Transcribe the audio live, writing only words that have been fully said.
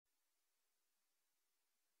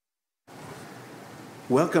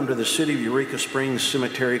Welcome to the City of Eureka Springs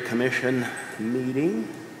Cemetery Commission meeting.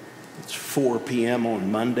 It's 4 p.m.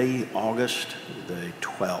 on Monday, August the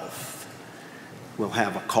 12th. We'll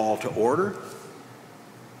have a call to order.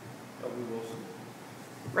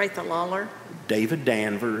 Retha Lawler. David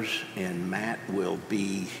Danvers and Matt will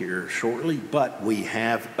be here shortly, but we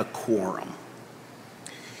have a quorum.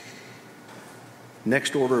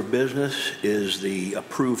 Next order of business is the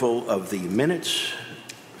approval of the minutes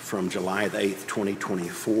from July the 8th,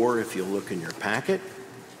 2024, if you'll look in your packet.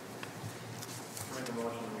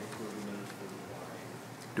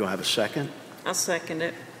 Do I have a second? I'll second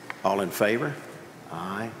it. All in favor?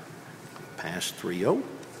 Aye. Passed 3-0.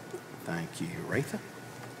 Thank you, Retha.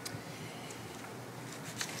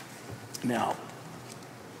 Now,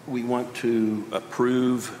 we want to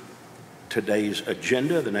approve today's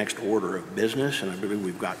agenda, the next order of business, and I believe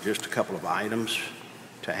we've got just a couple of items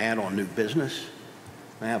to add on new business.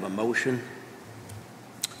 I have a motion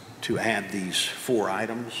to add these 4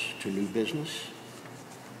 items to new business.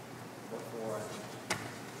 What 4 items?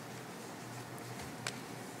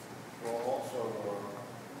 Well, also,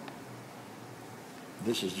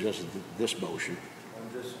 This is just this motion. on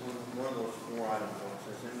just one of those 4 items, it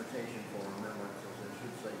says invitation for remembrances, it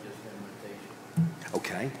should say just invitation.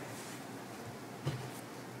 Okay.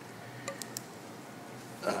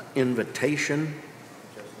 Invitation.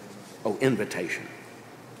 Just invitation. Oh, invitation.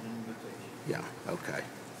 Invitation. Yeah, okay.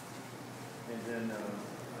 And then, I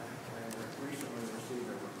recently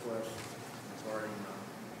received a request regarding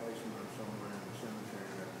placement of someone in the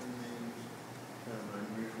cemetery that remains, kind of an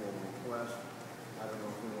unusual request. I don't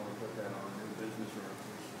know if we want to put that on new business or if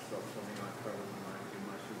this is stuff something I cover when I do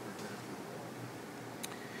my superintendent's report.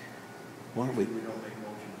 Why don't we? We don't make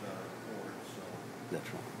motions out of reports, so. That's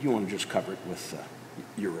right. You want to just cover it with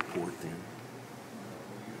your report then?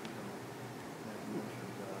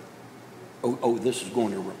 Oh, this is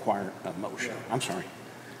going to require a motion. Yeah. I'm sorry.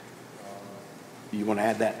 You want to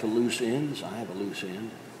add that to loose ends? I have a loose end.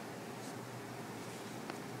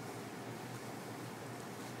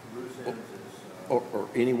 Loose ends is, Or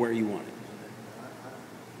anywhere you want it.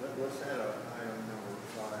 let's add a item number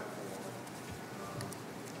 5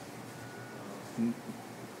 for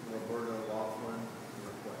Roberta Laughlin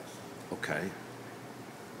request. Okay.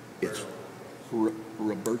 It's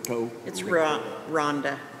Roberto. It's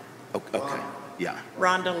Rhonda. Okay. Yeah.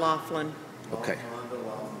 Rhonda Laughlin. Okay. Rhonda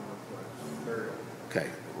Laughlin request. Burial. Okay.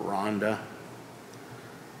 Rhonda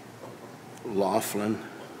Laughlin.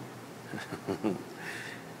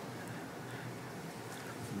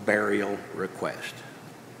 Burial request.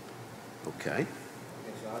 Okay. Okay,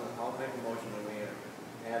 so I'll make a motion that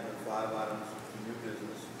we add the 5 items to new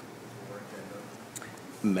business to our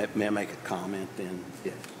agenda. May I make a comment then?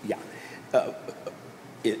 Yeah.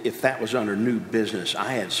 If that was under new business,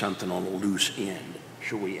 I had something on a loose end.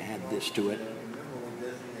 Should we add this to it? Remember, we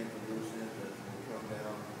designate the loose ends as we come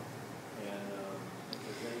down, and if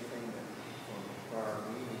there's anything that from the prior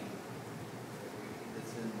meeting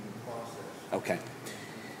that's in the process, Okay.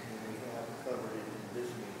 and we have covered it in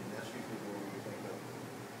this meeting, that's usually where we think of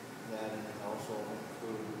that, and then also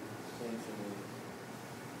include things that we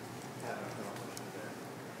haven't accomplished with that.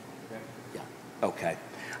 Okay? Yeah. Okay.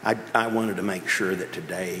 I wanted to make sure that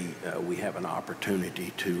today we have an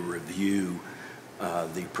opportunity to review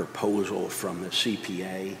the proposal from the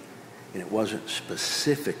CPA, and it wasn't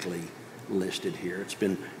specifically listed here. It's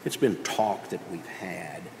been talk that we've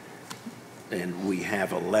had, and we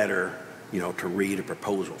have a letter, to read a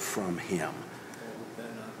proposal from him.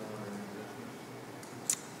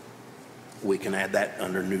 We can add that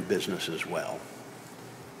under new business as well.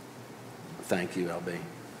 Thank you, LB.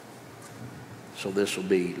 So this will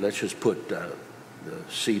be, let's just put the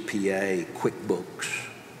CPA QuickBooks.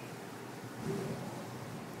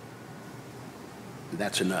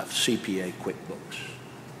 That's enough, CPA QuickBooks.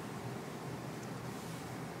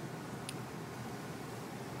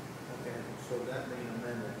 Okay, so that being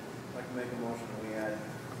amended, I'd like to make a motion that we add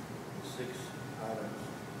the 6 items,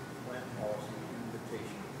 plant policy,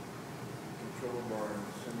 invitation, control barn,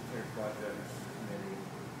 cemetery projects committee,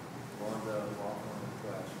 Rhonda Laughlin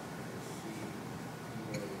request,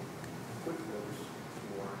 and CPA QuickBooks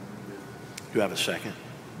for new business. Do you have a second?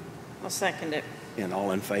 I'll second it. And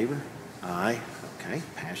all in favor? Aye. Okay,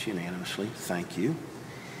 pass unanimously. Thank you.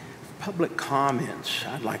 Public comments.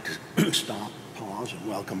 I'd like to stop, pause, and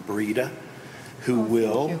welcome Brita, who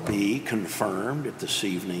will be confirmed at this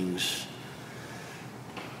evening's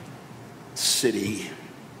city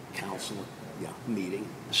council meeting.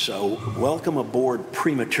 So welcome aboard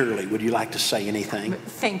prematurely. Would you like to say anything?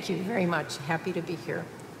 Thank you very much. Happy to be here.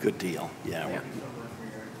 Good deal. Yeah. Yeah. So much for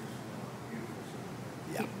your beautiful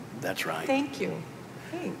cemetery. Yeah, that's right. Thank you.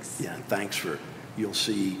 Thanks. Yeah, and thanks for, you'll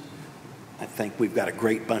see, I think we've got a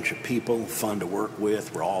great bunch of people, fun to work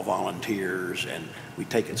with. We're all volunteers, and we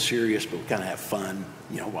take it serious, but we kind of have fun,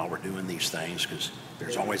 while we're doing these things, because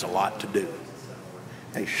there's always a lot to do.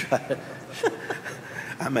 Hey, shut it.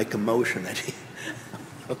 I make a motion that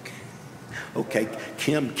okay,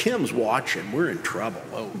 Kim's watching. We're in trouble.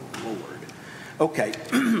 Oh, Lord. Okay,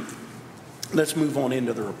 let's move on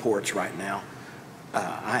into the reports right now.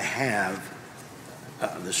 I have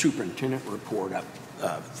the superintendent report up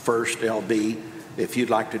first, LB. If you'd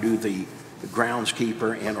like to do the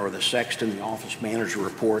groundskeeper and or the sexton, the office manager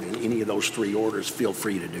report in any of those three orders, feel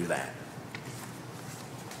free to do that.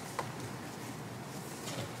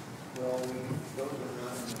 Well, those are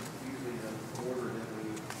not usually the order that we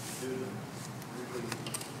do them. Usually,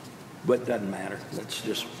 But it doesn't matter. Let's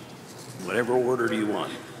just, whatever order do you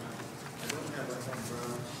want? I don't have a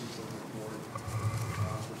groundskeeper report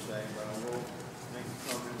per se, but I will make a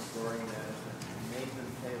comment regarding that. Nathan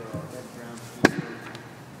Taylor, our head groundskeeper,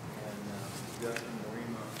 and Justin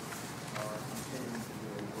Morima are continuing to do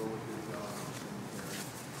a really good job on the cemetery.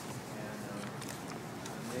 And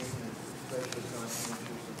Nathan is especially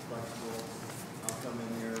conscientious and flexible. I'll come in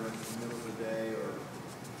there in the middle of the day or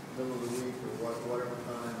middle of the week or whatever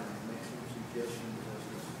time and make some suggestions as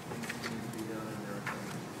to things that need to be done in their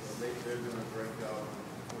opinion. So they're doing a great job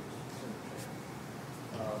with the cemetery.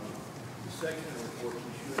 The section report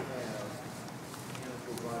you should have,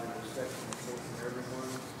 provided a section report from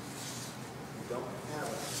everyone. You don't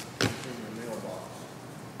have it in your mailbox.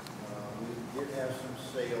 We did have some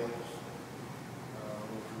sales,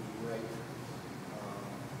 which was great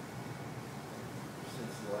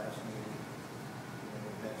since the last meeting.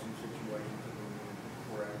 We've had some situations that we needed to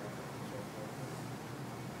correct and so forth.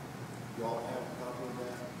 You all have a copy of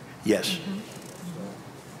that? Yes. So,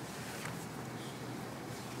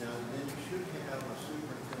 now, then you should have a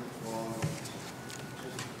superintendent's log,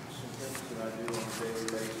 just some things that I do on a daily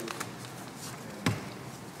basis.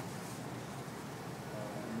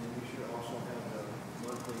 And then you should also have the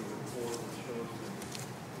monthly report that shows the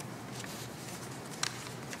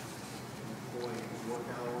employee work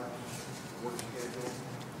hours, work schedule,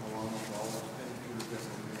 along with all the expenditures that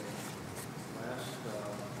were made. Last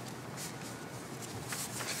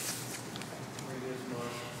previous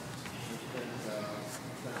month, we spent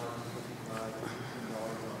 $1,055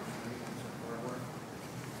 on maintenance and hardware.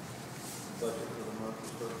 The budget for the month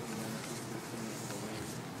was $1,315 for the week.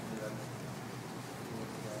 Ended up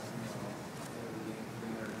with everything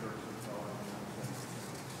 $336.09.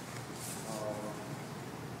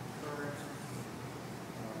 Current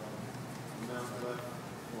amount left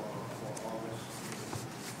for August,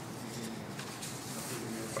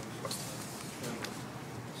 beginning of September,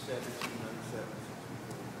 $1,797.64.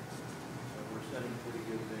 So we're setting pretty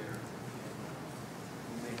good there. And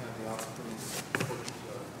we may have the opportunity to purchase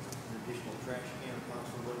an additional trash can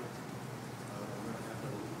possibly. We're going to have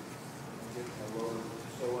to get a load of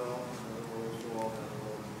soil, another load of soil, and a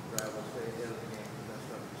load of gravel, stay ahead of the game, but that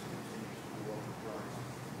stuff just continues to go up in price.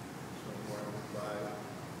 So where we buy it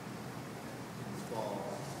in the fall,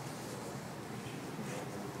 we should be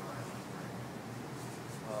able to buy it in the spring.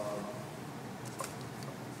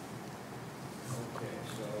 Okay,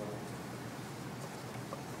 so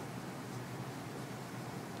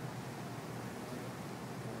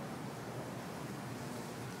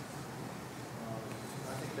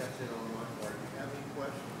I think that's it on my part. If you have any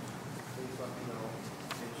questions, please let me know.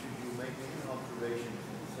 And should you make any observations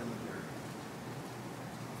in the cemetery,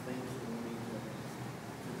 things that we need to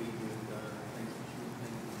be done, things that you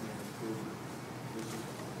think would be improved, this is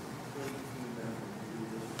a complete team member to do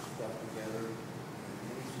this stuff together. And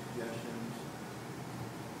any suggestions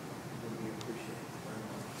would be appreciated very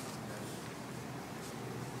much.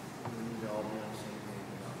 We need to all be on the same page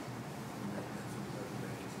about maintenance and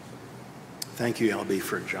preservation. Thank you, LB,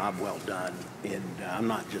 for a job well done. And I'm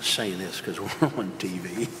not just saying this because we're on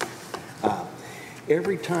TV.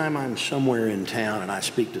 Every time I'm somewhere in town and I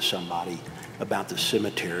speak to somebody about the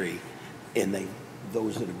cemetery, and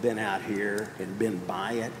those that have been out here and been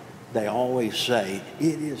by it, they always say,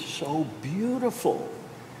 it is so beautiful.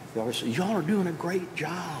 They always say, y'all are doing a great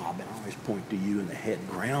job. And I always point to you and the head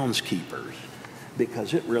groundskeepers,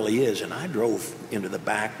 because it really is. And I drove into the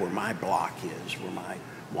back where my block is, where my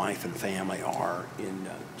wife and family are in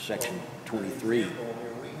section 23. We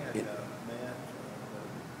had Matt,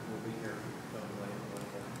 will be here some later, but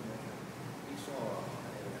he saw a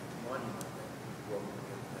monument that was broken.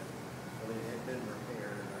 Well, it had been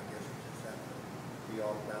repaired, and I guess it just happened to be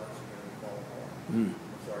all balanced again and fall apart.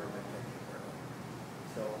 It's already been taken care of.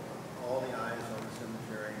 So all the eyes on the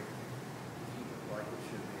cemetery, keep it like it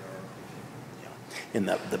should be, are appreciated. Yeah. In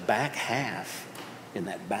the back half, in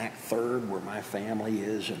that back third where my family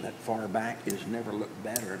is, and that far back is never looked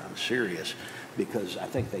better, and I'm serious, because I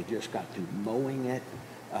think they just got through mowing it.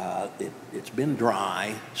 It's been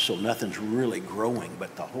dry, so nothing's really growing,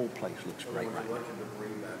 but the whole place looks great right now.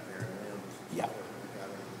 Yeah.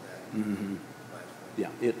 Mm-hmm. Yeah,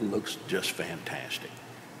 it looks just fantastic.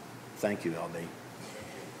 Thank you,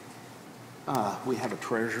 LB. We have a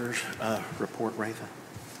treasurer's report, Ratha.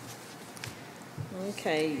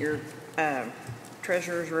 Okay, your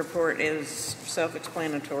treasurer's report is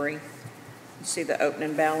self-explanatory. You see the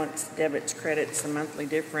opening balance, debits, credits, the monthly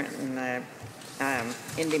different, and the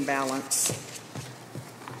ending balance.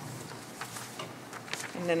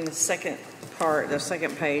 And then the second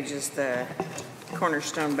page is the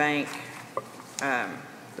Cornerstone Bank,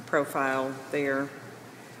 the profile there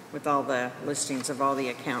with all the listings of all the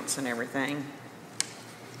accounts and everything.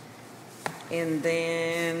 And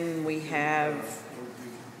then we have,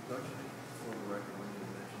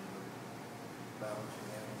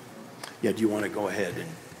 Yeah, do you want to go ahead and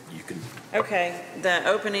you can... okay, the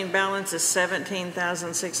opening balance is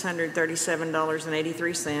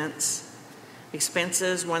 $17,637.83.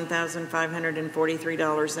 Expenses,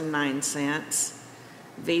 $1,543.09.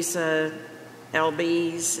 Visa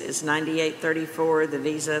LB's is $98.34. The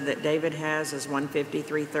Visa that David has is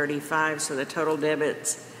 $153.35. So the total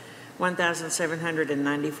debits,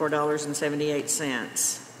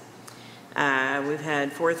 $1,794.78. We've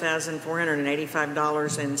had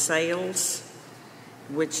 $4,485 in sales,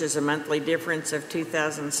 which is a monthly difference of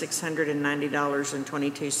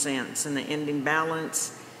 $2,690.22. And the ending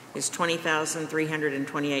balance is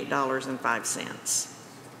 $20,328.05.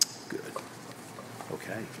 Good.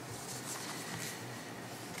 Okay.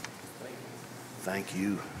 Thank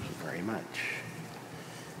you very much.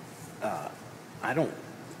 I don't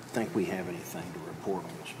think we have anything to report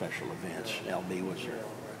on the special events. LB, was there?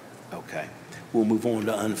 Okay. We'll move on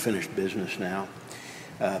to unfinished business now.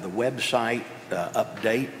 The website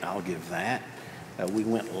update, I'll give that. We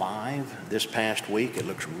went live this past week. It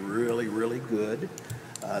looks really, really good.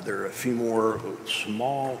 There are a few more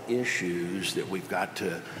small issues that we've got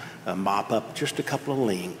to mop up. Just a couple of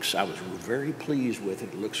links. I was very pleased with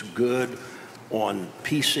it. It looks good on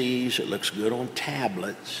PCs. It looks good on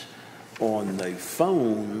tablets. On the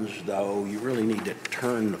phones, though, you really need to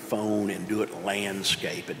turn the phone and do it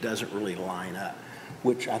landscape. It doesn't really line up,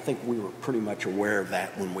 which I think we were pretty much aware of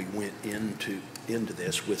that when we went into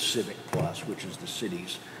this with Civic Plus, which is the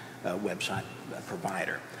city's website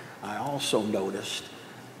provider. I also noticed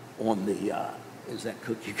on the, is that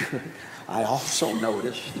cookie good? I also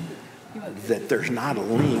noticed that there's not a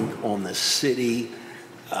link on the city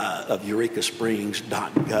of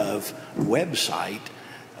EurekaSprings.gov website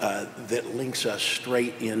that links us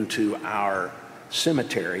straight into our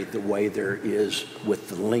cemetery the way there is with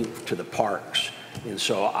the link to the parks. And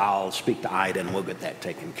so I'll speak to Ida and we'll get that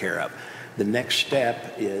taken care of. The next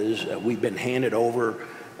step is we've been handed over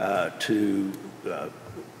to,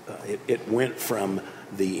 it went from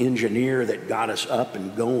the engineer that got us up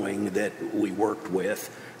and going that we worked with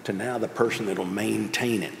to now the person that'll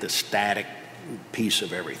maintain it, the static piece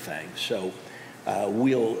of everything. So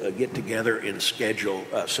we'll get together and schedule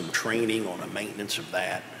some training on the maintenance of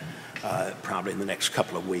that probably in the next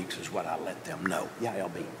couple of weeks is what I'll let them know. Yeah,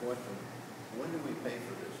 LB. Question. When do we pay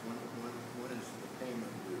for this? When is the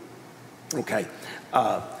payment due? Okay.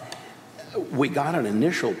 We got an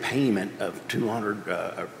initial payment of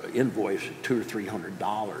invoice of $200 or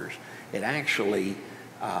 $300. It actually,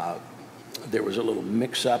 there was a little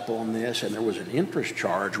mix-up on this, and there was an interest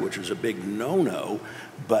charge, which was a big no-no,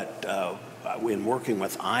 but in working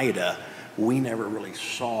with Ida, we never really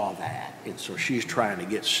saw that, and so she's trying to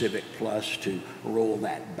get Civic Plus to roll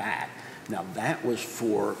that back. Now, that was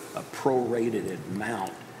for a prorated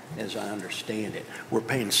amount, as I understand it. We're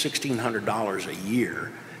paying $1,600 a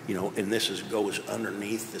year, you know, and this goes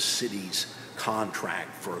underneath the city's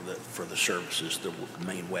contract for the services, the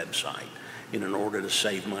main website. And in order to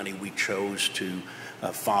save money, we chose to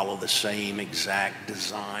follow the same exact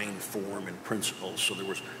design form and principles. So there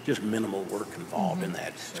was just minimal work involved in that.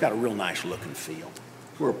 It's got a real nice look and feel.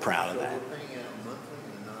 We're proud of that. So we're paying out monthly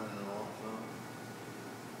and not in an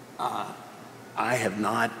lump sum? I have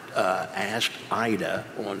not asked Ida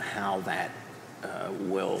on how that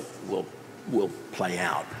will play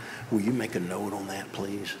out. Will you make a note on that,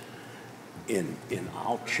 please? And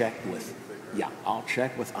I'll check with. Yeah, I'll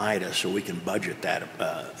check with Ida so we can budget that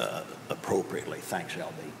appropriately. Thanks,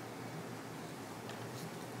 LB.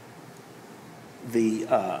 The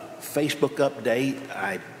Facebook update,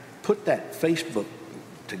 I put that Facebook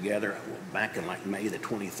together back in like May the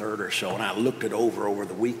 23rd or so, and I looked it over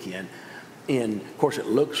the weekend, And of course, it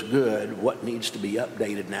looks good. What needs to be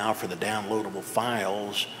updated now for the downloadable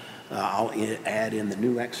files, I'll add in the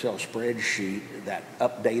new Excel spreadsheet, that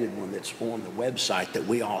updated one that's on the website that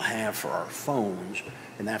we all have for our phones,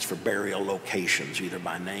 and that's for burial locations, either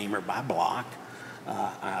by name or by block.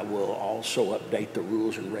 I will also update the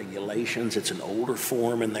rules and regulations. It's an older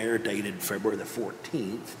form in there dated February the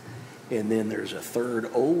 14th. And then there's a third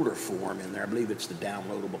older form in there. I believe it's the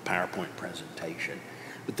downloadable PowerPoint presentation.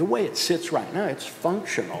 But the way it sits right now, it's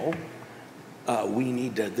functional. We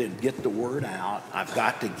need to then get the word out. I've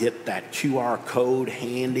got to get that QR code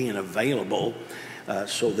handy and available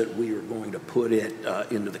so that we are going to put it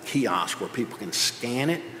into the kiosk where people can scan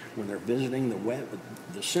it when they're visiting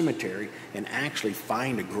the cemetery and actually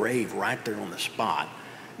find a grave right there on the spot,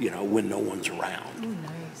 when no one's around. Oh,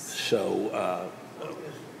 nice. So,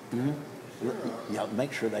 yeah,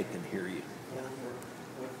 make sure they can hear you.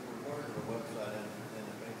 With regard to the website and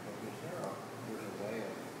the Facebook, there's a way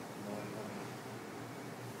of knowing how many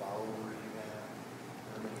followers you have,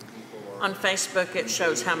 how many people are On Facebook, it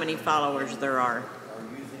shows how many followers there are.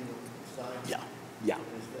 using the site? Yeah.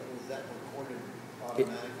 Is that recorded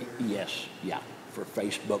automatically? Yes, yeah, for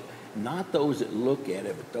Facebook. Not those that look at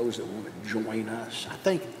it, but those that want to join us. I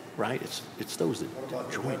think, right? It's those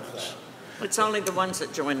that join us. It's only the ones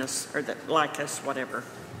that join us or that like us, whatever.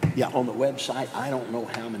 Yeah, on the website, I don't know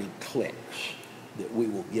how many clicks that we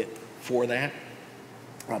will get for that.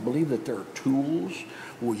 I believe that there are tools.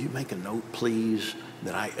 Will you make a note, please,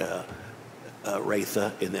 that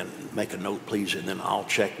Ratha, and then make a note, please, and then I'll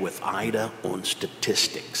check with Ida on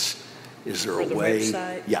statistics. Is there For a the way?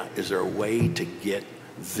 website? Yeah, is there a way to get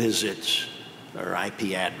visits or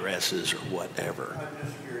IP addresses or whatever? I'm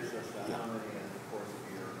just curious as to how many in the course of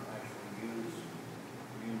a year actually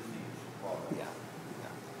use these products. Yeah.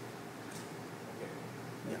 Okay.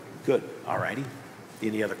 Yeah. Good. All righty.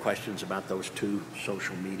 Any other questions about those two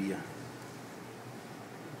social media?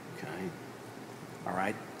 Okay. All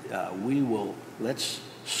right. Let's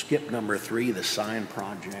skip number 3, the sign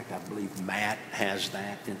project. I believe Matt has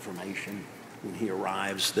that information when he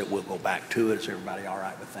arrives, that we'll go back to it. Is everybody all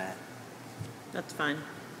right with that? That's fine.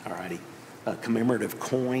 All righty. Commemorative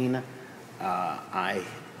coin. I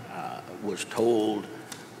was told,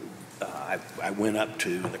 I went up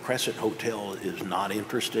to the Crescent Hotel is not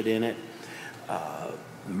interested in it.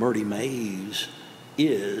 Murdy Mays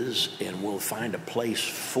is, and we'll find a place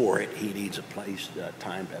for it. He needs a place,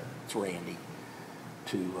 it's Randy,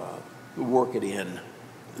 to work it in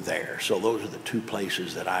there. So those are the 2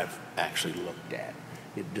 places that I've actually looked at.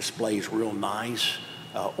 It displays real nice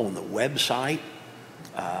on the website.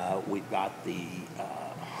 We've got the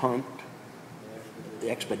hunt, the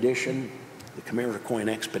expedition, the commemorative coin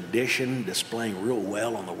expedition displaying real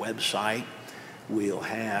well on the website. We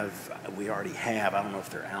already have, I don't know if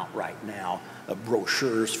they're out right now,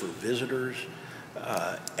 brochures for visitors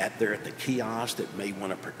at the kiosk that may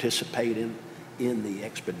want to participate in the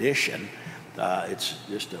expedition. It's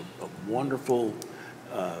just a wonderful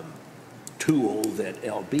tool that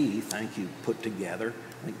LB, thank you, put together.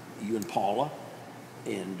 I think you and Paula,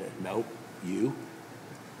 and no, you.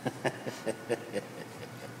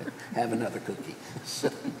 Have another cookie.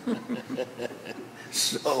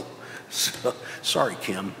 So, sorry,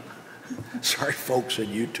 Kim. Sorry, folks in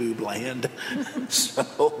YouTube land.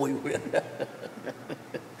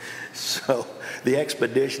 So the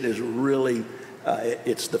expedition is really,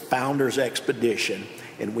 it's the Founders Expedition,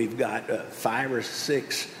 and we've got 5 or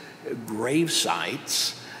 6 grave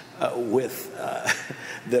sites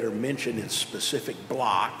that are mentioned in specific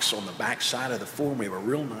blocks. On the back side of the form, we have a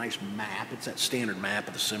real nice map. It's that standard map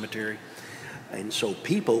of the cemetery. And so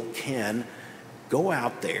people can go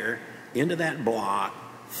out there into that block,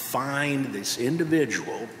 find this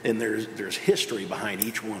individual, and there's history behind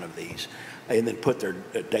each one of these, and then put their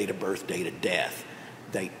date of birth, date of death.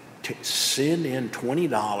 They send in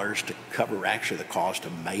 $20 to cover actually the cost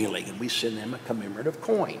of mailing, and we send them a commemorative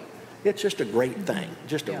coin. It's just a great thing,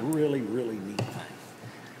 just a really, really neat thing.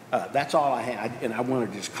 That's all I had, and I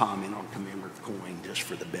want to just comment on commemorative coin just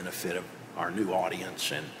for the benefit of our new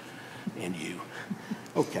audience and you.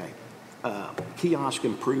 Okay, kiosk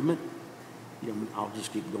improvement. I'll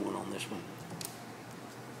just keep going on this one.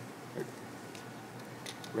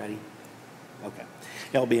 Ready? Okay.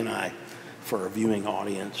 LB and I, for our viewing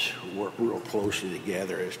audience, work real closely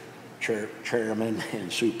together as chairman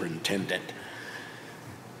and superintendent.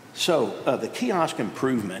 So the kiosk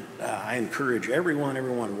improvement, I encourage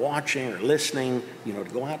everyone watching or listening, to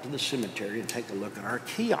go out to the cemetery and take a look at our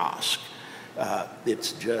kiosk.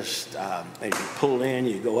 It's just, as you pull in,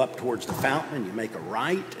 you go up towards the fountain, and you make a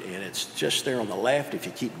right, and it's just there on the left. If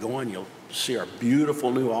you keep going, you'll see our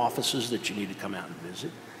beautiful new offices that you need to come out and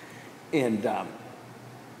visit. And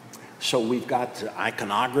so we've got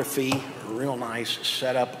iconography, a real nice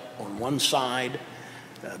setup on one side.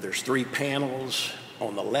 There's 3 panels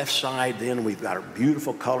on the left side. Then we've got a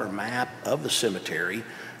beautiful color map of the cemetery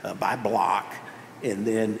by block. And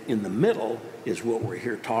then in the middle is what we're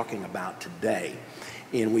here talking about today.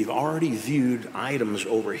 And we've already viewed items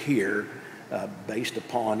over here based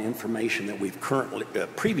upon information that we've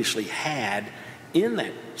previously had in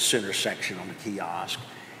that center section on the kiosk.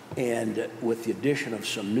 And with the addition of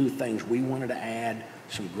some new things we wanted to add,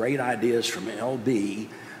 some great ideas from LB,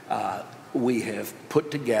 we have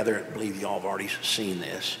put together, I believe y'all have already seen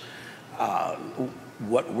this,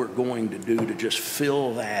 what we're going to do to just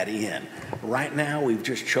fill that in. Right now, we've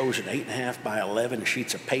just chosen 8.5 by 11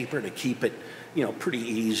 sheets of paper to keep it, pretty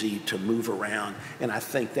easy to move around. And I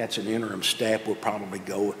think that's an interim step. We'll probably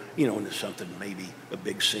go, into something, maybe a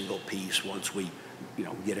big single piece once we,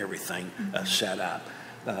 get everything set up.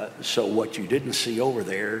 So what you didn't see over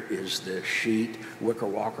there is the sheet. Wicker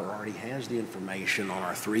Walker already has the information on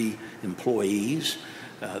our 3 employees,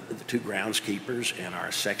 the 2 groundskeepers and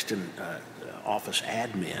our sexton office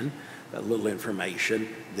admin, a little information.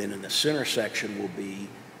 Then in the center section will be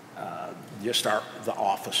just the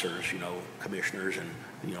officers, commissioners,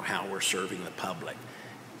 and how we're serving the public.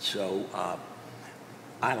 So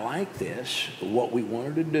I like this. What we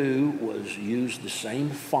wanted to do was use the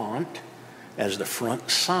same font as the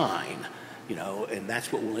front sign, and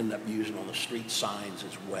that's what we'll end up using on the street signs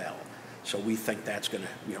as well. So we think that's going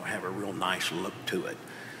to, have a real nice look to it.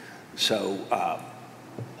 So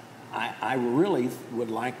I really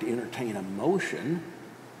would like to entertain a motion.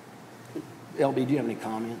 LB, do you have any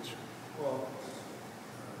comments? Well,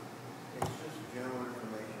 it's just general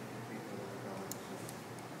information for people that are going to see.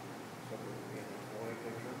 So there will be an employee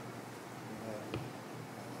picture.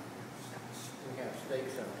 We have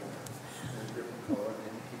stakes out there in different colors,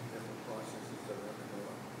 and you keep different processes that are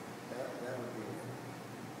going. That would be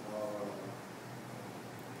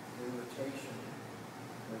invitation,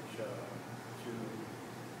 which to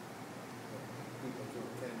people to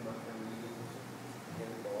attend monthly meetings, get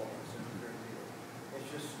involved in cemetery meetings. It's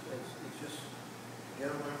just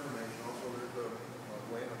general information. Also, there's a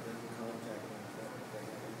way of them contacting them if they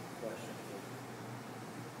have any questions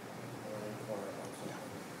or inquire about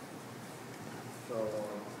something. So,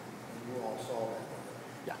 you all saw that one.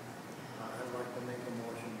 Yeah. I'd like to make a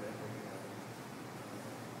motion that we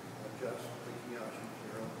adjust the kiosk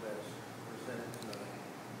material that's presented tonight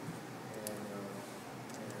and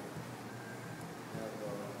have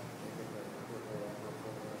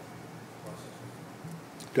process.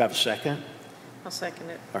 Do I have a second? I'll second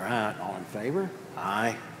it. All right, all in favor?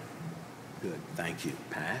 Aye. Good, thank you.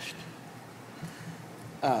 Passed.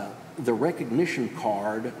 The recognition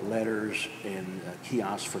card, letters, and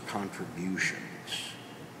kiosks for contributions.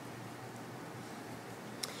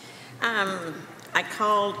 I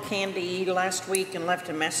called Candy last week and left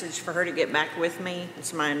a message for her to get back with me.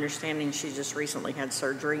 It's my understanding she just recently had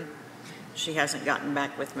surgery. She hasn't gotten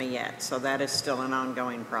back with me yet, so that is still an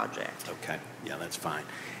ongoing project. Okay, yeah, that's fine.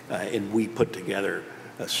 And we put together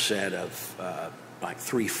a set of like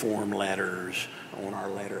 3 form letters on our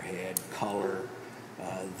letterhead, color,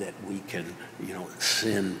 that we can,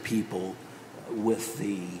 send people with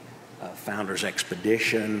the Founders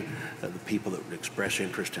Expedition, the people that would express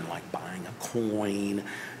interest in like buying a coin,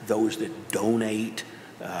 those that donate.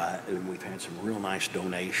 And we've had some real nice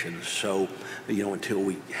donations. So, until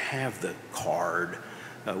we have the card,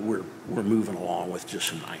 we're moving along with just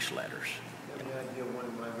some nice letters. Any idea when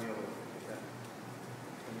it might be able to get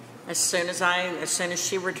that? As soon as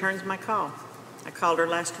she returns my call. I called her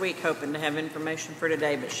last week hoping to have information for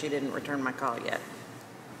today, but she didn't return my call yet.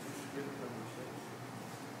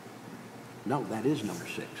 No, that is number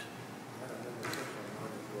 6.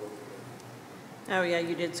 Oh yeah,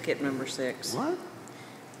 you did skip number 6. What?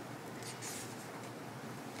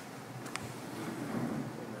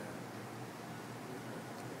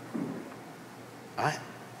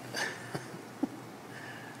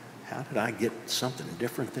 How did I get something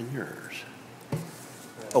different than yours?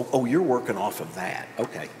 Oh, you're working off of that.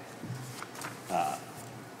 Okay. Yeah.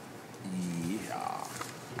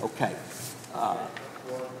 Okay. Well,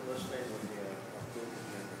 let's stay with the approval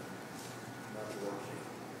agenda, not the worksheet.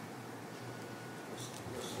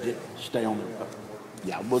 Let's stay on Stay on the.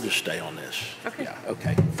 Yeah, we'll just stay on this. Okay. Yeah.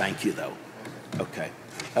 Okay. Thank you, though. Okay.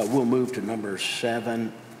 We'll move to number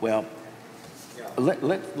 7. Well,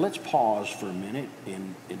 let's pause for a minute,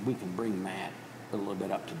 and we can bring Matt a little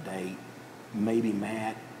bit up to date. maybe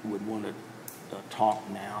Matt would want to talk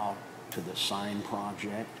now to the sign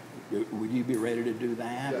project. Would you be ready to do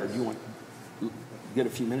that? Yes. Or do you want get a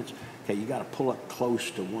few minutes? Okay, you got to pull up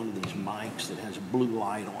close to one of these mics that has a blue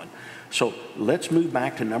light on. So let's move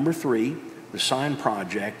back to number 3, the sign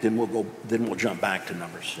project, then we'll jump back to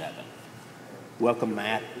number 7. Welcome,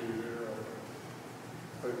 Matt.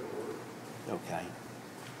 Okay.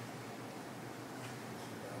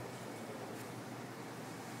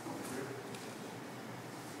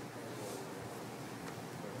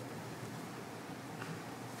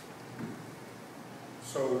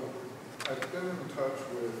 So I've been in touch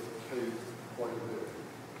with Kate quite a bit.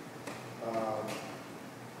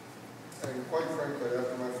 And quite frankly,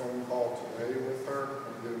 after my phone call today with her,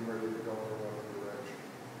 I'm getting ready to go in another direction.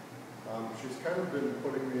 She's kind of been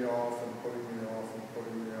putting me off and putting me off and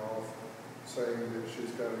putting me off, saying that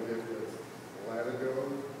she's got to get with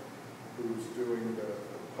Latigo, who's doing the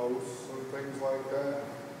posts and things like that.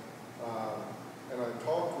 And I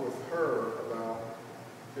talked with her about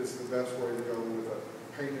is the best way to go with a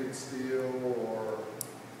painted steel or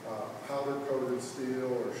powder-coated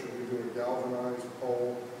steel, or should we do a galvanized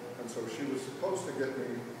pole? And so she was supposed to get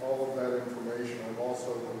me all of that information. I've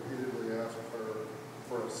also repeatedly asked her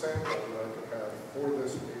for a sample that I could have for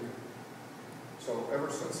this meeting. So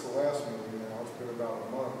ever since the last meeting, now it's been about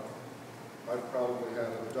a month, I've probably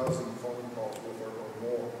had a dozen phone calls with her or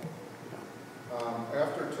more.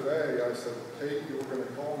 After today, I said, Kate, you were going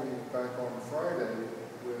to call me back on Friday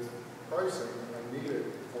with pricing. I need it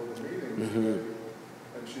for the meeting today.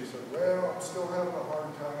 And she said, well, I'm still having a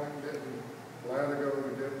hard time getting Latigo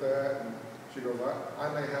to get that. And she goes,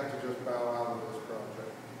 I may have to just bow out of this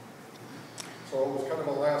project. So it was kind of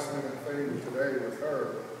a last minute thing today with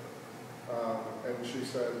her. And she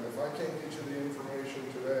said, if I can't get you the information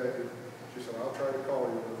today, she said, I'll try to call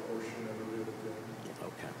you. Of course, she never did again.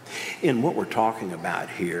 Okay. And what we're talking about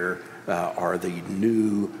here are the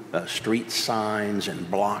new street signs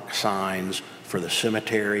and block signs for the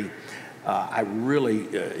cemetery. I really,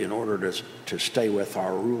 in order to stay with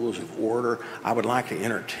our rules of order, I would like to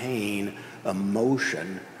entertain a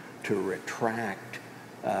motion to retract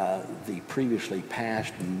the previously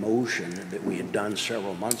passed motion that we had done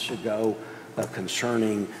several months ago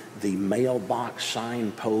concerning the mailbox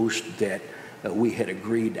signpost that we had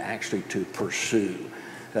agreed actually to pursue.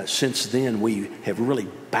 Since then, we have really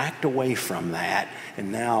backed away from that,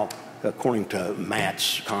 and now, according to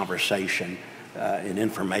Matt's conversation and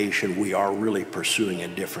information, we are really pursuing a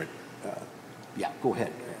different. Yeah, go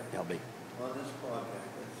ahead, LB. On this project,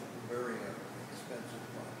 it's a very expensive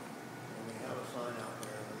project. And we have a sign out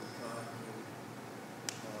there that we're trying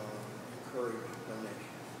to encourage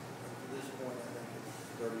donations. At this point, I think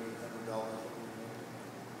it's $3,800 that we need,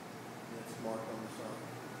 and it's marked on the sign.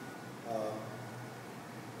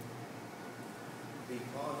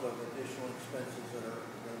 Because of additional expenses that are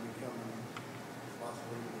going to be coming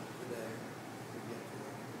possibly today to get to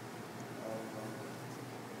it,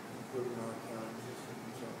 improving our accounting system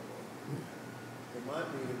and so forth. It might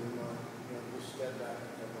be that we might, just step back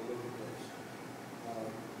and take a look at this.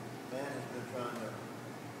 Matt has been trying to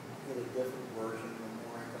get a different version, a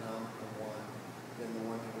more economical one than the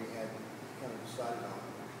one that we had kind of decided on.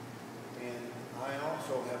 And I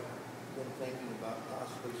also have been thinking about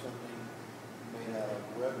possibly something made out of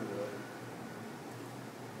redwood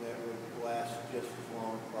that would last just as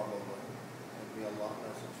long probably and be a lot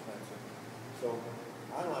less expensive. So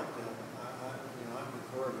I like to, I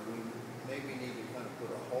concur that we maybe need to kind of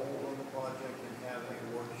put a hold on the project and have a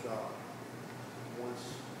workshop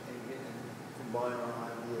once and combine our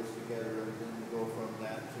ideas together and then go from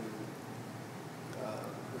that to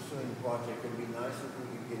pursuing the project. It'd be nice if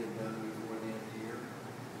we could get it done before the end of the year.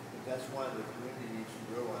 But that's why the community needs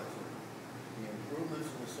to realize that the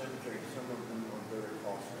improvements in the cemetery, some of them are very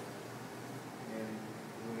costly. And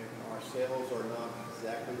our sales are not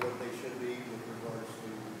exactly what they should be with regards to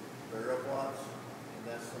burial plots, and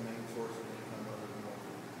that's the main source of income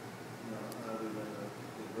other than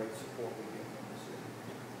the great support we get from the city.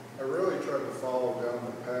 I really tried to follow down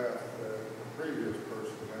the path that the previous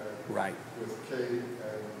person had. Right. With Kate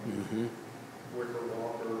and Wicker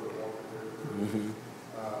Walker or Walker Wicker.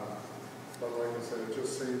 But like I said, it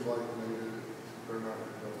just seems like maybe they're not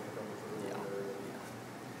going to come through there.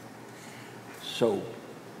 So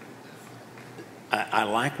I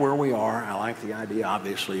like where we are. I like the idea,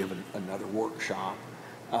 obviously, of another workshop.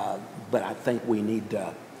 But I think we need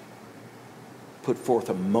to put forth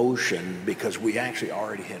a motion because we actually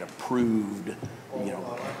already had approved, Well, I'd like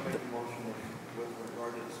to make a motion with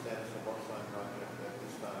regard to the status of our sign project at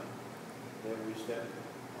this time, that we step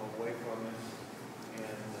away from it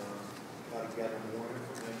and try to gather more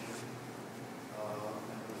information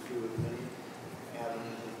and pursue as many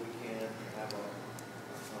avenues as we can to have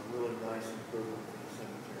a really nice improvement for the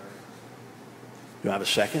cemetery. Do I have a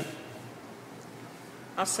second?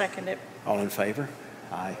 I'll second it. All in favor?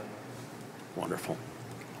 Aye. Wonderful.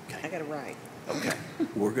 I Okay. got it right. Okay.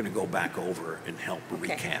 We're going to go back over and help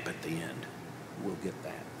Okay. recap at the end. We'll get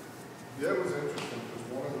that. Yeah, it was interesting, because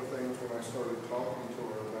one of the things when I started talking to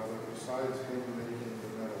her about it, besides him making the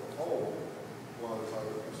metal hole, was I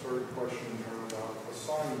started questioning her about the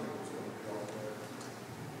sign that was going to be on there.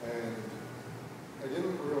 And I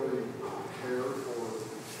didn't really care for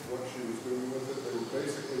what she was doing with it. They were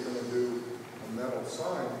basically going to do a metal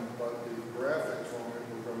sign, but the graphics on it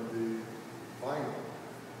were going to be vinyl.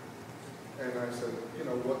 And I said, you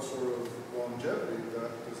know, what sort of longevity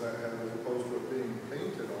does that have as opposed to it being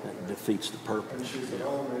painted on That there? defeats the And purpose. she said,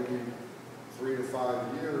 oh, maybe 3 to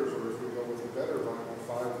 5 years, or if we go with a better vinyl,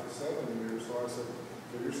 5 to 7 years. So I said,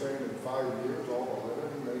 so you're saying in 5 years all the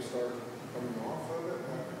lettering may start coming off of it?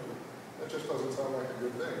 That just doesn't sound like a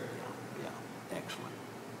good thing. Yeah, excellent.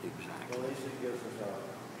 Well, Exactly. at least it gives us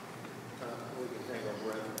we can take our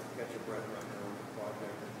breath, catch a breath right now on the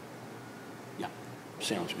project. Yeah,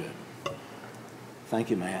 sounds good. Thank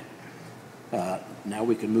you, Matt. Now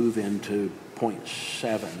we can move into point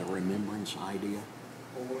 7, the remembrance idea.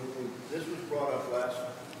 Well, this was brought up last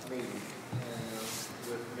meeting, and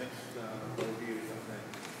with mixed reviews, I think.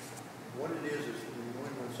 What it is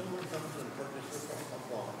when someone comes and purchases a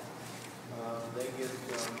plot, they get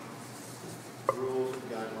rules and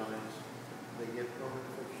guidelines, they get permit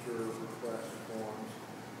fixture request forms,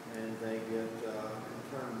 and they get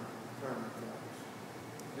term forms.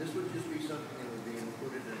 This would just be something that would be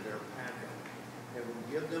included in their packet. It would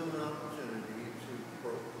give them an opportunity to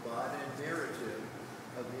provide a narrative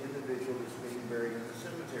of the individual that's being buried in the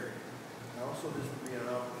cemetery. Also, this would be an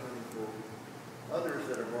opportunity for others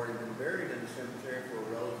that have already been buried in the cemetery, for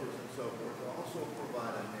relatives and so forth, to also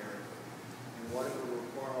provide a narrative. And what it would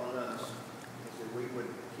require on us is that we would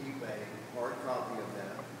keep a hard copy of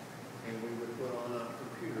that, and we would put on a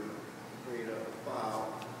computer, create a file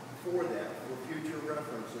for that, for future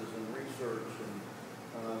references and research and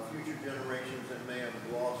future generations that may have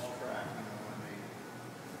lost track, you know what I mean.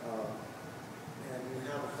 And you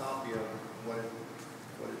have a copy of what it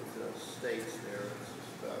states there. It's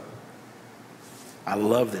just, I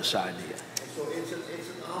love this idea. and so it's an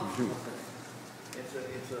optional thing. It's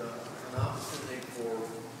an opportunity for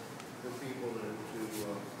people to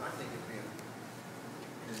I think it can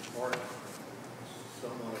impart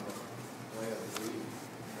somewhat of a way of reading.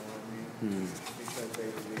 You know what I mean? Because they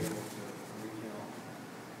would be able to recount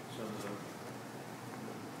some of the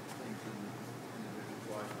things in individuals'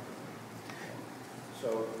 life. So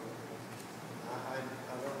I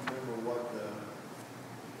don't remember what the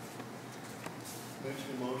mixed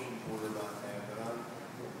emotions were about that, but I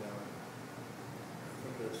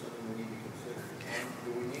think that's something we need to consider. Do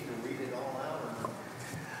we need to read it all out or not?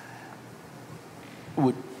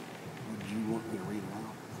 Would you want me to read it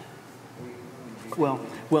out? We-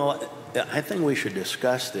 Well, I think we should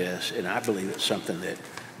discuss this, and I believe it's something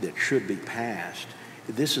that should be passed.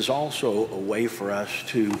 This is also a way for us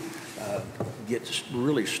to get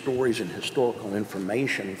really stories and historical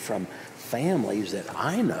information from families that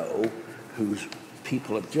I know whose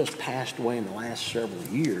people have just passed away in the last several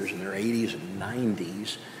years, in their 80s and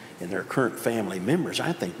 90s, and their current family members,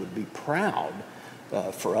 I think would be proud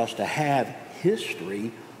for us to have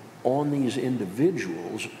history on these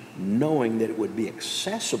individuals, knowing that it would be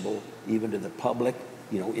accessible even to the public,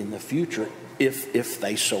 you know, in the future, if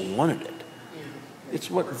they so wanted it. It's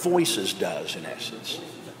what Voices does, in essence.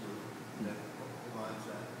 That provides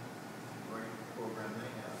that great program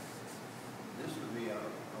they have. This would be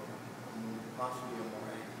possibly a more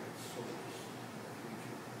accurate source in the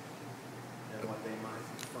future than what they might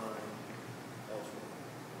find elsewhere.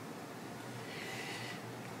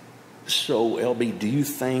 So, LB, do you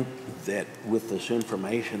think that with this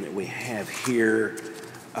information that we have here,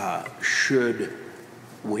 should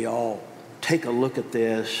we all take a look at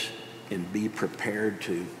this and be prepared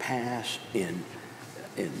to pass and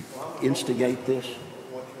instigate this?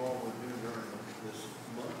 What you all would do during this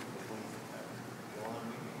month between July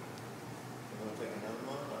meeting. You want to take another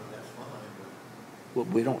month? That's fine, but Well,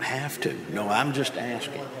 we don't have to. No, I'm just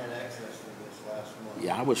asking. everyone had access to this last month.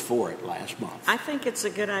 Yeah, I was for it last month. I think it's a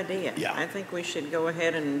good idea. Yeah. I think we should go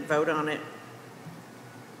ahead and vote on it,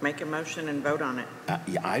 make a motion and vote on it.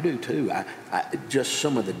 Yeah, I do too. Just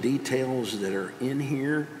some of the details that are in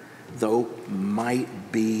here, though,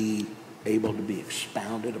 might be able to be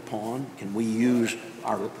expounded upon. Can we use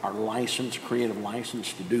our license, creative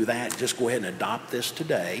license, to do that? Just go ahead and adopt this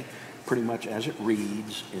today, pretty much as it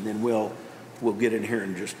reads, and then we'll we'll get in here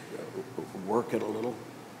and just work it a little?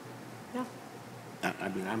 Yeah. I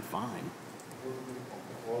mean, I'm fine.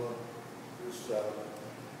 Well, this, in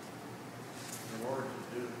order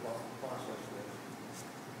to do the process this,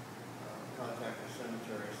 contact the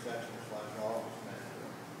cemetery section / office manager,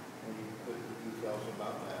 and you can put the details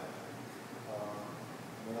about that.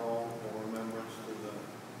 Mail or remembrance to the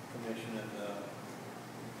commission at the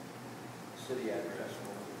city address,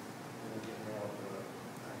 and get mail to the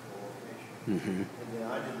actual location. Mm-hmm. And then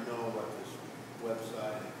I didn't know about this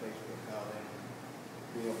website and Facebook, how they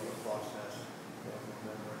be able to process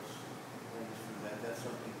remembrance things through that. That's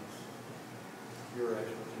something that's your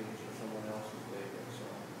expertise or someone else's data. So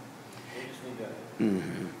we just need to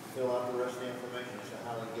fill out the rest of the information, so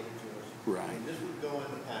how they get it to us. Right. And this would go in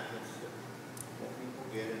the packets that people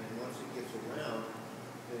get, and once it gets around,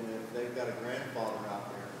 then if they've got a grandfather out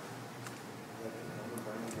there, they can come and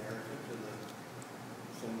bring the inheritance to the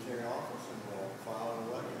cemetery office and we'll file it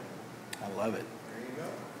away. I love it. There you go.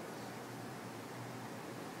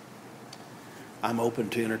 I'm open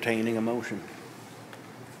to entertaining a motion.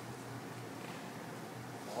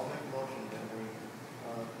 I'll make a motion that we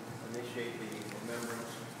initiate the remembrance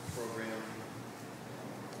program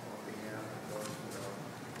on behalf of those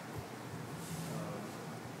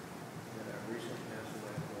that have recently passed away,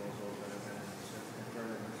 as well as those that have been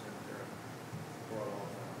interned in the cemetery for a long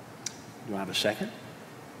time. Do I have a second?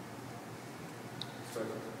 Second.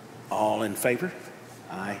 All in favor?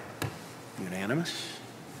 Aye. Unanimous?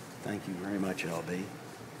 Thank you very much, LB.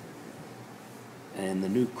 And the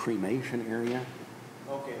new cremation area?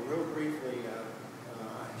 Okay, real briefly,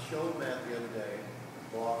 I showed Matt the other day,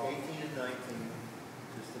 block 18 and 19,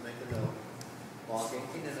 just to make a note. Block 18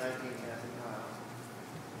 and 19 has an aisle.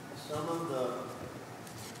 Some of the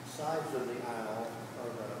sides of the aisle, or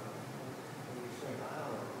the, when you say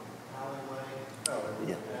aisle, alleyway,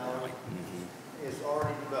 alley, Mm-hmm. is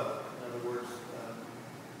already developed. In other words,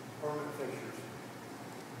 permanent fixtures,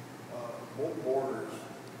 borders,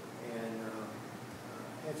 and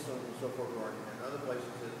headstones and so forth are already there. In other places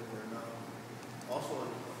that they're not. Also in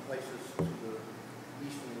places to the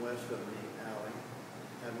east and west of the alley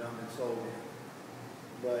have not been sold yet.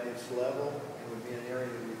 But it's level. It would be an area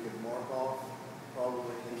that we could mark off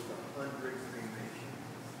probably at least 100 cremation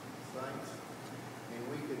sites. And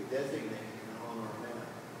we could designate on our map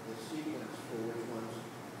the sequence for which ones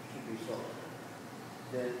should be sold.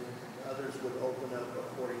 Then others would open up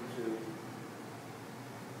according to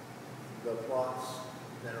the plots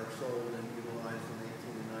that are sold and utilized in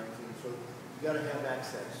 18 and 19. So you got to have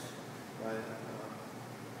access, right?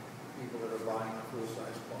 People that are buying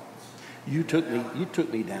full-size plots. You took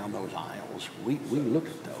me down those aisles. We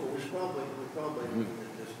looked at So those. we probably need to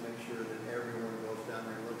just make sure that everyone goes down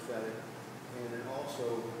there and looks at it. And then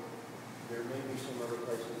also, there may be some other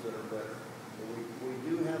places that are better. But we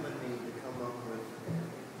do have a need to come up with,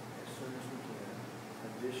 as soon as we can,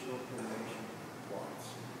 additional cremation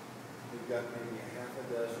plots. We've got maybe a half a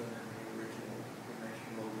dozen in the original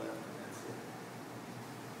cremation load left, and that's it.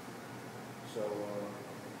 So,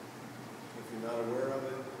 if you're not aware of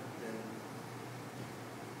it, then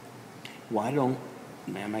Why don't,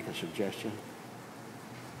 may I make a suggestion?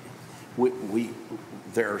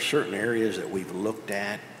 There are certain areas that we've looked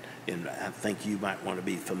at, and I think you might want to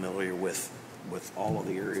be familiar with all of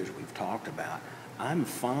the areas we've talked about. I'm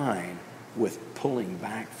fine with pulling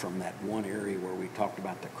back from that one area where we talked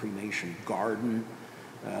about the cremation garden,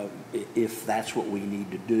 if that's what we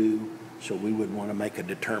need to do. So we would want to make a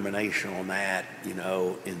determination on that,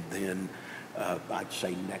 and then I'd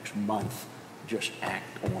say next month, just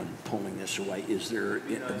act on pulling this away. Is there? it'd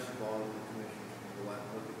be nice if all of the commissioners can go out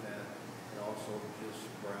and look at that, and also just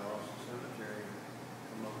browse the cemetery,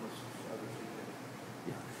 come up with some other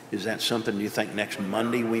suggestions. Is that something you think next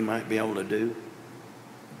Monday we might be able to do?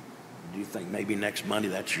 Do you think maybe next Monday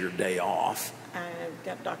that's your day off? I've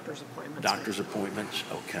got doctor's appointments. Doctor's appointments,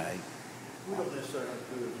 okay. We don't necessarily have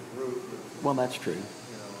to do it as a group, but, Well, that's true.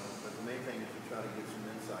 but the main thing is to try to get some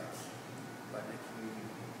insights by next meeting,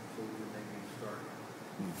 so we can maybe start.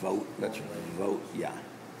 Vote, let's vote, yeah,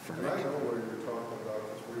 for And I next. know what you're talking about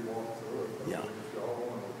as we walk through it. But Yeah. if y'all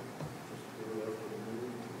want to just do it after the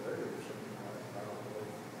meeting today or something, I don't know.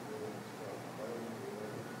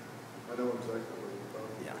 I know exactly what you're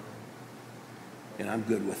talking Yeah. about. And I'm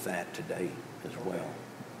good with that today as well.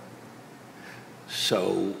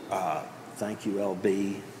 So, thank you,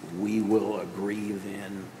 LB. We will agree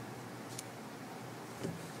then.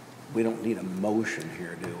 We don't need a motion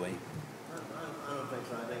here, do we? I don't think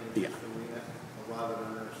so. I think it's Yeah. just that we have to arrive at an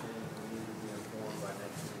understanding that we need to be informed by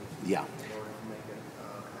next meeting. Yeah. In order to make it,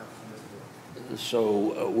 have some input.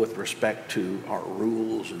 So, with respect to our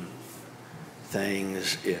rules and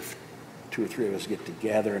things, if 2 or 3 of us get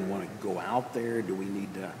together and want to go out there, do we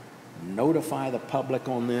need to notify the public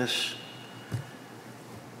on this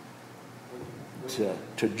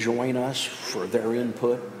to join us for their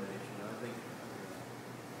input? I think,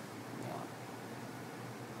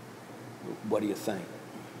 What do you think?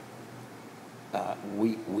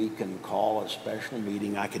 We can call a special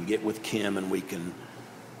meeting. I can get with Kim and we can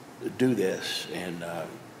do this, and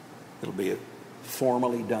it'll be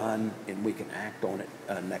formally done, and we can act on it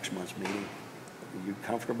next month's meeting. Are you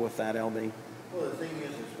comfortable with that, LB? well, the thing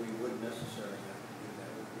is we wouldn't necessarily have to do that.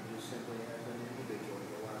 We could just simply, as an individual,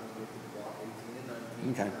 go out and look at block 18 and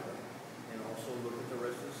 19. Okay. And also look at the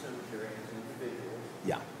rest of the cemetery as individuals,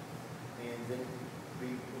 Yeah. and then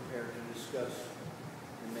be prepared to discuss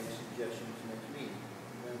and make suggestions next meeting.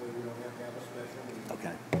 And that way we don't have to have a special meeting.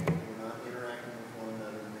 Okay. We're not interacting with one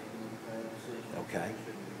another and making any kind of decisions. Okay. We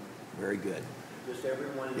shouldn't be. Very good. Just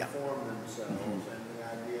everyone Yeah. inform themselves and the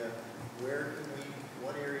idea,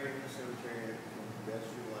 what area in the cemetery can best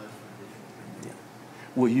utilize for additional. Yeah.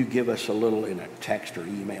 Will you give us a little, in a text or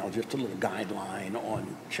email, just a little guideline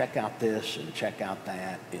on check out this and check out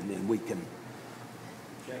that, and then we can,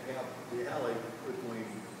 Check out the alley between,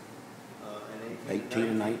 an 18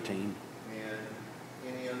 and 19.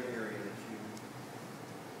 and any other area that you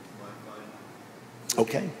might find.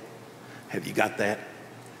 Okay. Have you got that?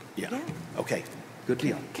 Yeah. Okay. Good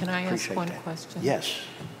deal. Can I ask Appreciate one that. question? Yes.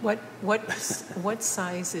 What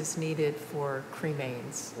size is needed for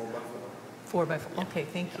cremains? 4x4. 4x4, okay,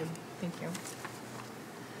 thank you, thank you.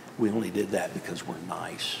 We only did that because we're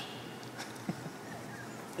nice.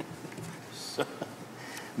 So,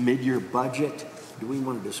 mid-year budget, do we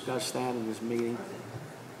want to discuss that in this meeting?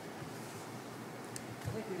 I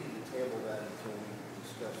think we need to table that until we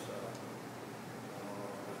discuss, our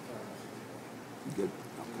Good.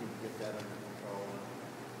 we need to get that under control,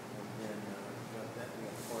 and then, let that be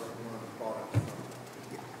a part of one of the products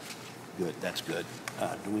from. Good, that's good.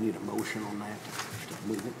 Do we need a motion on that to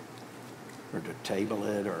move it? Or to table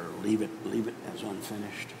it, or leave it as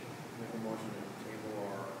unfinished? Make a motion to table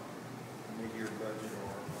our mid-year budget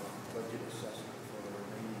or budget assessment for the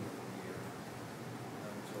remaining of the year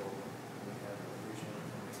until we have additional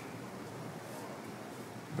information.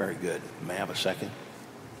 Very good. May I have a second?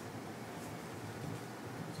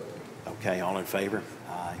 Okay, all in favor?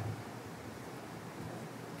 Aye.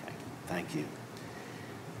 Okay, thank you.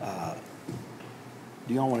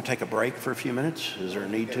 Do y'all want to take a break for a few minutes? Is there a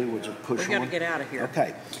need to? Would you push We on? got to get out of here.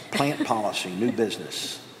 Okay, plant policy, new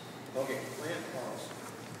business. Okay, plant policy.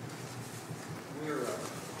 We're,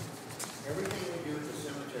 everything we do at the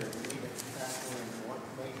cemetery, we need to factor in what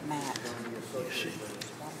maintenance is going to be associated with it.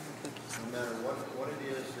 No matter what it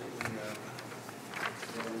is that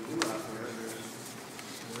we do out there, there's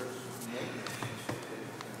maintenance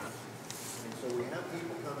associated with it. And so we have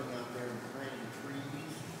people coming out there and planting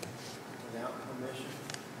trees without permission.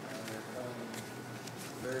 They're planting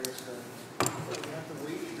various things. But we have to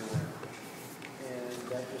weed it around. And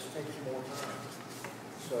that just takes more time.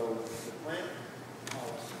 So the plant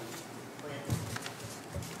policy,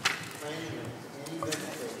 planting of any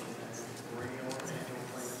vegetation, perennial or annual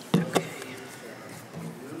plants,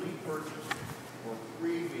 newly purchased or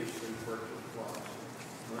previously purchased plots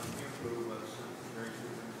must be approved by the cemetery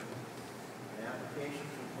superintendent. An application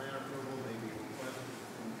for plant approval may be requested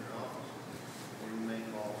from your office, or you may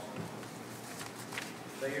call someone.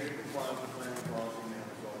 Failure to comply with plant policy may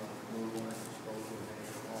result in removal and disposal of any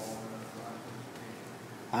or all unauthorized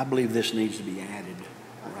vegetation. I believe this needs to be added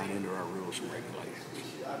right into our rules and regulations.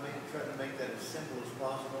 I may try to make that as simple as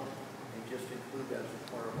possible and just include that as a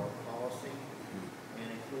part of our policy and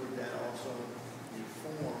include that also the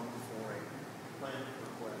form for a plant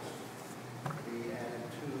request be added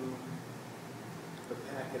to the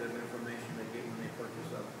packet of information they get when they purchase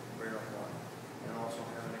a burial plot, and also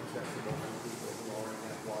have it accessible to people who already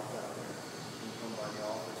have plots out there who come by the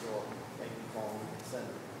office, or they can call and send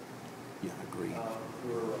it. Yeah, agreed.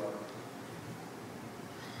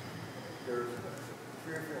 There's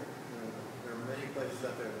fearful, there are many places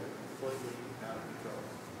out there that are completely out of control.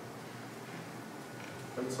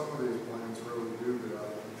 And some of these plants really do get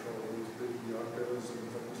out of control, these big yuccas and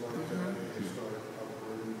things like that, and they start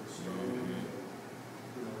uprooting the stones.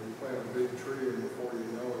 You know, you plant a big tree and before you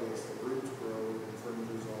know it, as the roots grow, it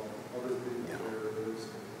infringes on other people's areas.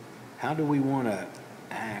 How do we want to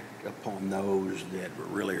act upon those that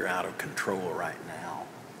really are out of control right now?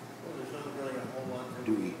 Well, there's not really a whole lot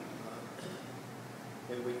Do we-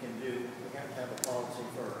 that we can do. We have to have a policy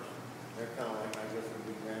first. They're kind of like, I guess, would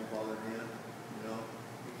be grandfathered in, you know?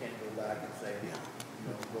 You can't go back and say, Yeah.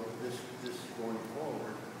 you know, well, this is going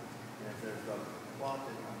forward. And if there's a plot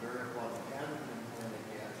that, a burial plot that hasn't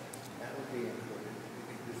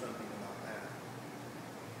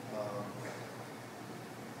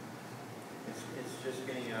It's just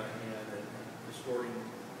getting out of hand and distorting,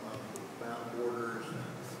 bound borders and.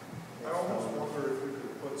 I almost wonder if we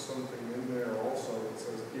could put something in there also that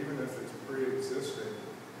says, even if it's pre-existing,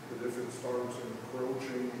 that if it starts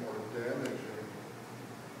encroaching or damaging.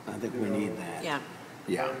 I think we need that. Yeah,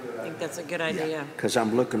 Yeah. I think that's a good idea. Because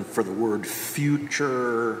I'm looking for the word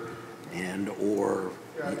future and or,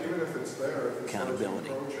 Yeah, even if it's there, if it starts Accountability.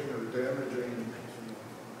 encroaching or damaging,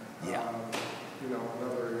 yeah.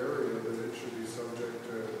 another area, that it should be subject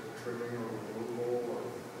to trimming or removal or.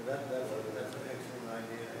 That's an excellent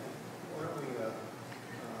idea. Why don't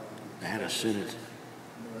we, Add a sentence.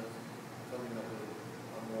 coming up with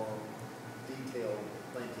a more detailed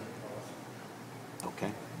planting policy,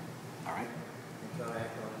 Okay. All right. and try to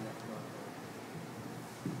act on it next month.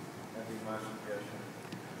 That'd be my suggestion.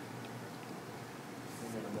 We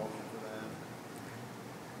need a motion for that.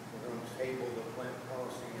 We're going to table the plant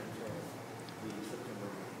policy until the September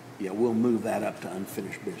meeting. Yeah, we'll move that up to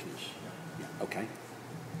unfinished business. Yeah, okay.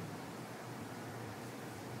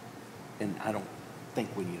 And I don't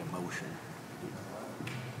think we need a motion.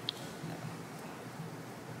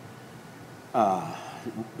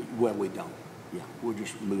 Well, we don't. Yeah, we're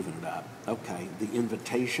just moving it up. Okay, the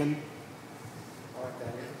invitation, All right,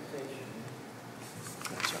 that invitation,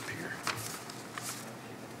 that's up here.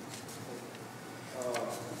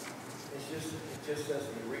 it just says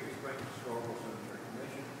the Reed Spring Historical Cemetery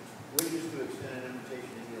Commission wishes to extend an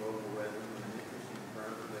invitation to any local resident with an interest in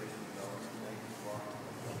preservation, development, and native park,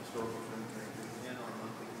 historical cemetery to attend our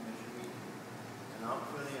monthly commission meeting. An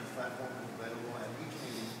opportunity and platform is available at each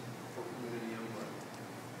meeting for community input.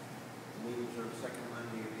 The meetings are the second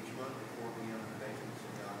Monday of each month at 4 p.m. in the basement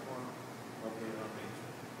city auditorium located on Main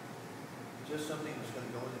Street. Just something that's going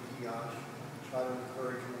to go in the kiosk, try to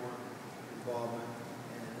encourage more involvement,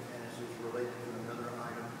 and as it's related to another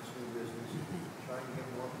item, it's new business, trying to get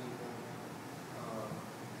more people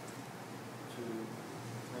to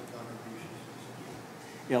make contributions to the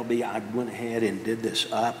city. LB, I went ahead and did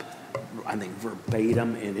this up, I think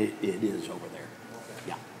verbatim, and it is over there. Okay.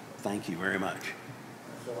 Yeah, thank you very much.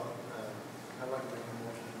 So I'd like to make a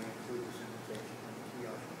motion to include this invitation in the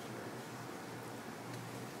kiosk experience.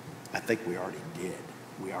 I think we already did.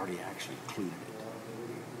 We already actually included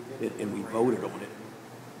We it. did And we the voted brand. on it.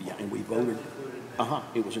 Yeah, and we That voted. was included in that. Uh-huh,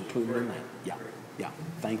 it was included in that. Yeah, Great. yeah,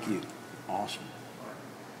 thank you. Awesome.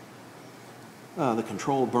 All right. The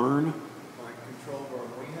control burn, Like control burn,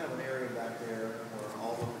 we have an area back there where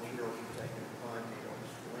all the materials are taken, pine needles,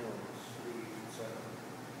 limbs, leaves, etc.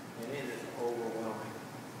 And it is overwhelming.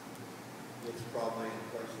 It's probably in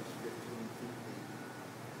places 15 feet deep.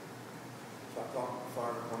 So I talked to the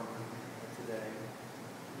fire department today.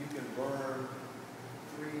 You can burn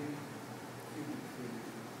 3 cubic feet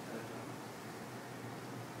at a time.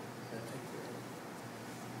 That takes care of it.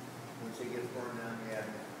 Once it gets burned down, you have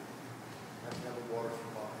to have a water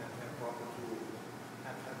supply, have to have proper tools,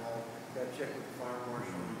 have to have all, got to check with the fire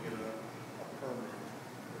marshal and get a permit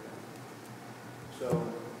for that. So,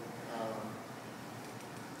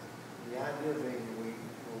 the idea being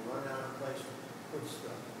we'll run out of place to put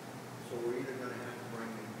stuff. So we're either going to have to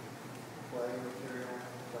bring in clay material,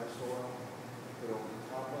 clay soil, put over the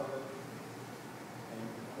top of it, and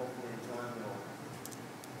hopefully in time it'll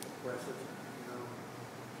press it,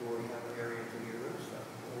 so we have an area to get rid of stuff.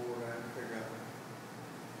 Or we're going to have to figure out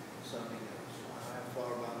something else. I have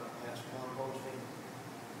thought about past composting.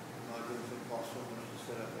 Not going to cost so much to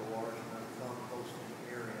set up a large amount of composting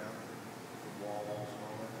area, the walls and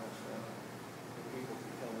all that kind of stuff. And people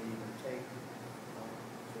can come and even take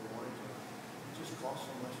if they wanted to. It just costs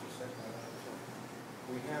so much to set that up. So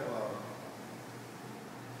we have a,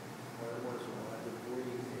 what is it, a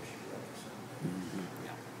debris issue at the center.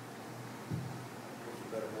 yeah, What's a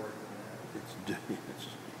better word than that? it's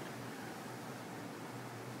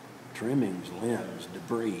trimmings, limbs,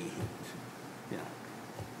 debris. Yeah,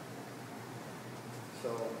 So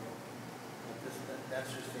that's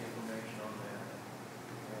just the information on that.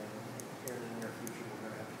 And here in the near future, we're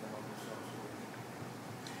going to have to come up with some solution.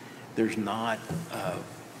 there's not,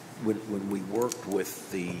 when we worked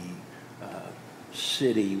with the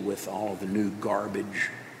city with all the new garbage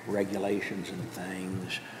regulations and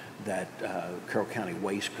things, that Carroll County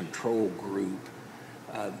Waste Control Group,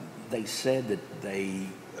 they said that they,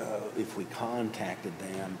 if we contacted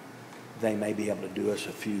them, they may be able to do us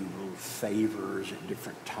a few little favors at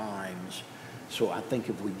different times. So I think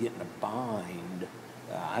if we get in a bind,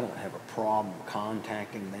 I don't have a problem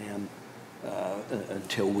contacting them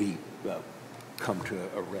until we come to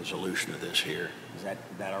a resolution of this here. Is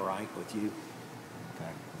that all right with you?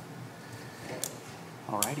 Okay.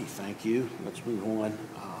 All righty, thank you. Let's move on.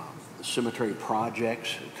 The Cemetery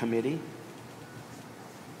Projects Committee.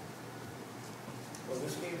 Well,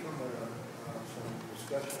 this came from some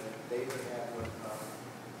discussion that David had with,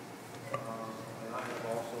 and I have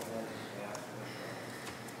also had in the past with,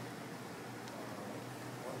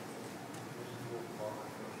 Mrs. Wolf,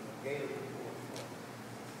 Gail Wolf.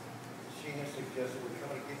 She has suggested we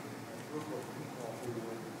try to get a group of people who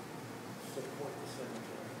would support the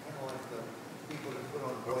cemetery, kind of like the people that put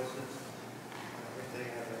on voices. If they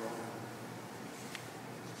have their own,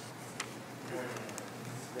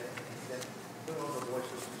 that put on the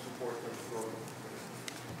voices to support those programs.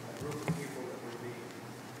 A group of people that would be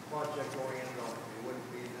project oriented on it. It wouldn't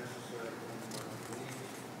be necessary for needs.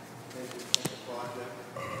 They would take a project,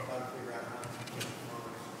 try to figure out how to get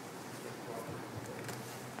funds, get the project.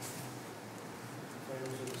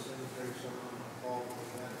 Friends of the cemetery, someone called with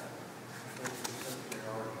that. Friends of the cemetery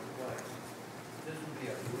are already in place. This would be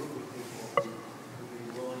a group of people who would be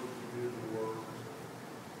willing to do the work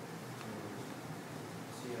to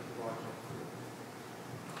see a project through.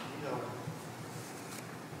 You know, I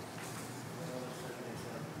know this is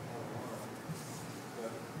not a lot,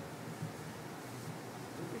 but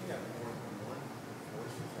we could have more than one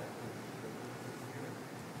voices that could hear.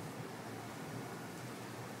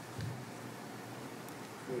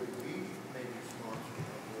 Could we maybe sponsor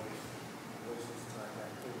a voices type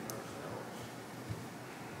activity ourselves?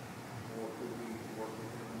 Or could we work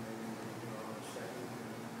with them maybe on a second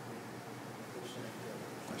percent?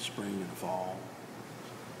 Spring and fall.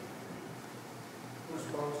 Who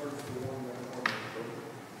sponsors the one that on the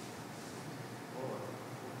program? Well,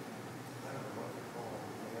 I don't know what they're called.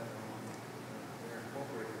 They have their own, they're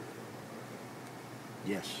incorporated.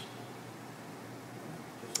 Yes.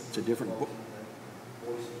 Just It's a different book.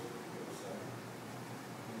 Voices.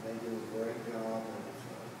 And they do a great job, and it's,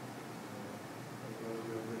 they really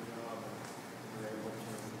do a good job, and they're able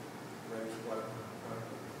to raise quite a bit of funds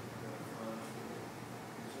for the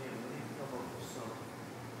museum. We need to come up with some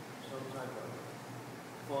type of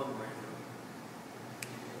fundraiser.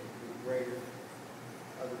 It would be great if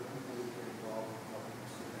other people would get involved in helping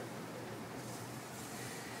us see that.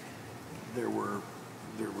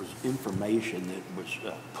 There was information that was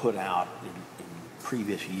put out in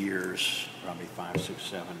previous years, probably 5, 6,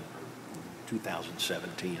 7, or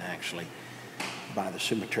 2017 actually, by the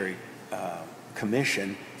Cemetery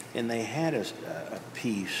Commission, and they had a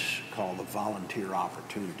piece called the Volunteer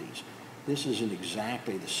Opportunities. This isn't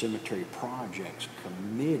exactly the Cemetery Projects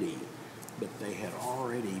Committee, but they had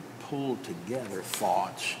already pulled together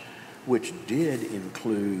thoughts which did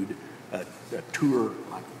include a tour,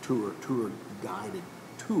 like a tour guided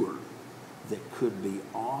tour that could be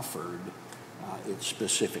offered at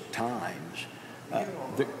specific times. You know,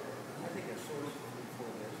 I think a source for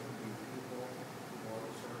this would be people who are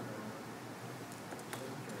concerned about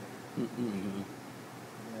cemetery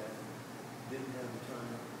that didn't have the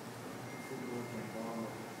time to work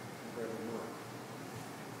involved with their work.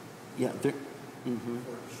 Yeah, For a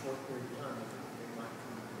short period of time, they might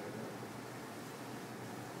come together.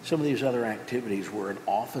 some of these other activities were an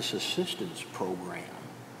office assistance program,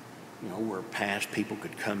 where past people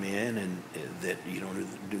could come in and that,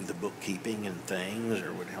 do the bookkeeping and things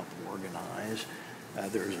or would help organize.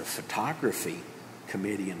 There's a photography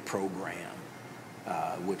committee and program,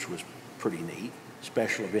 which was pretty neat.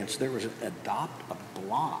 Special events. There was an Adopt a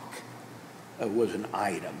Block was an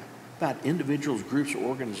item about individuals, groups,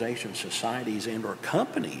 organizations, societies, and or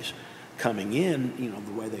companies coming in,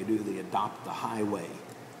 the way they do the Adopt the Highway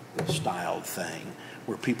styled thing,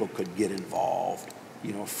 where people could get involved,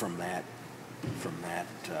 from that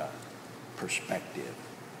perspective.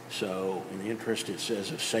 So in the interest, it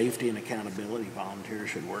says, of safety and accountability, volunteers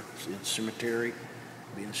should work in cemetery,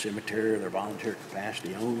 be in a cemetery or their volunteer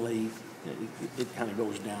capacity only. It kind of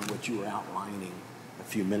goes down what you were outlining a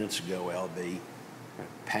few minutes ago, LB,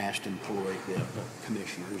 past employee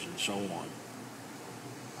commissioners and so on.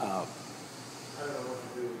 I don't know what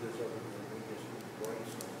to do with this other than we just need to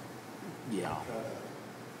brainstorm. Yeah. Try to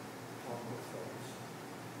talk with folks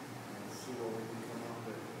and see what we can come up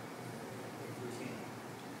with if we can.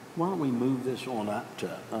 Why don't we move this on up to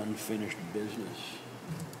unfinished business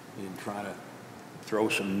and try to throw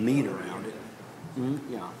some meat around it?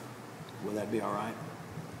 Yeah. Will that be all right?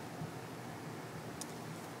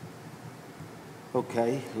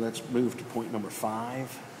 Okay, let's move to point number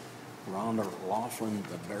 5. Rhonda Laughlin,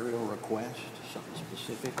 the burial request, something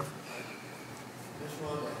specific. This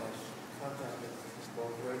one has contacted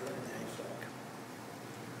both Rick and myself.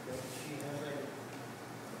 That she has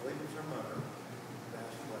I believe it's her mother,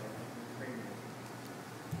 passed away, cremated.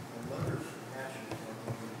 Her mother's ashes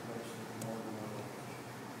are being placed in more than one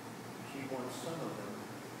location. She wants some of them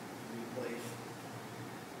to be placed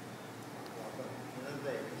in a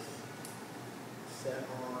vase, 7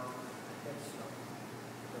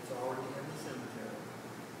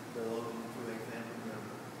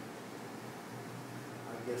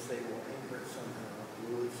 guess they will anchor it somehow,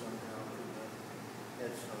 glue it somehow to the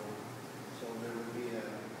headstone. So there would be the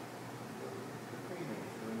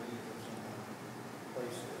cremains underneath or somehow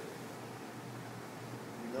placed there.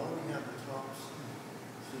 We know we have the Thompson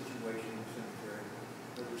situation in the cemetery.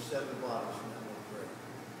 There were 7 bodies in that one grave.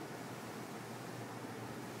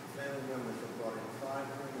 Family members have brought in 5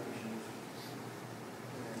 cremations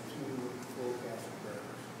and 2 full casket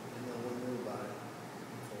burials. And no one knew about it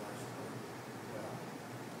until last night. Well,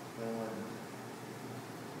 no one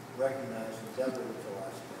recognized the devil until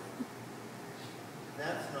last night.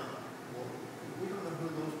 That's not, well, we don't know who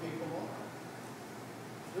those people are.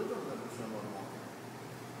 Still don't know who someone are.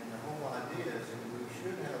 And the whole idea is that we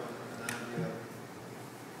should have an idea of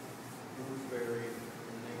who's buried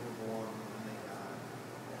and they were born when they died,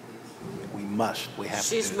 at least. We have to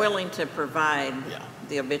She's do that. willing to provide Yeah.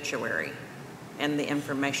 the obituary and the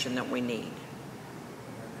information that we need.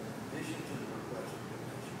 And in addition to the request,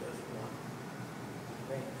 she does want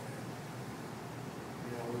the bank.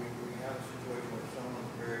 You know, we have a situation where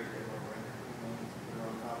someone's buried, they were rented, they're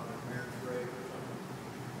on top of their parents' grave or something.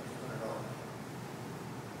 That's $100.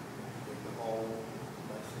 Get the whole,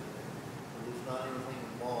 that's it. But there's not anything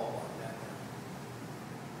involved like that now.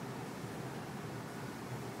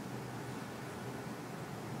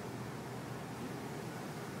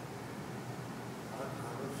 I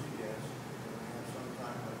would suggest that we have some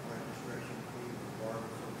type of registration fee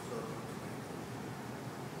regardless of circumstances.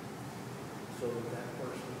 So that that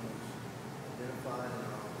person is identified in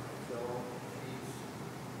our Excel sheets,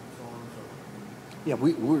 and so on and so forth. Yeah,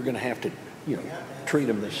 we're going to have to, We have to have treat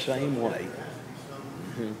them the something same way. There has to be some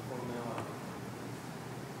Mhm. formality.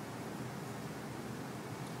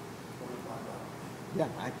 $25. Yeah,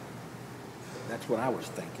 that's what I was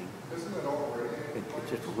thinking. Isn't it already? It's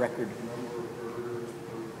just a record. Number of burials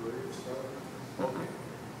per grave, so. Okay.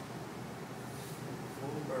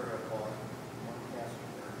 Full burial plot, 1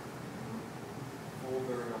 casket burial. Full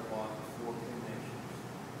burial plot, 4 cremations.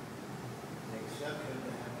 The exception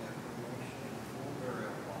to have that cremation and full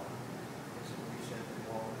burial plot is that we said that,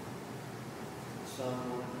 well, the son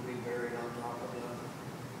wanted to be buried on top of the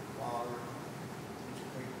father. It's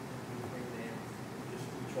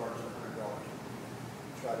we charge $100.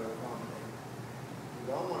 Try to accommodate. We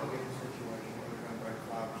don't want to get in a situation where we're going to break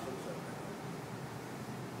 5 or 6 of them.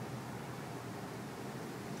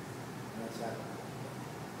 And that's happening.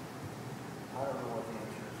 I don't know what the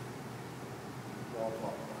answer is. We'll all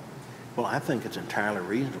talk about it. Well, I think it's entirely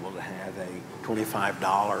reasonable to have a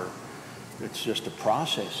 $25, it's just a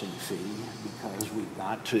processing fee, because we've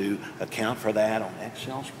got to account for that on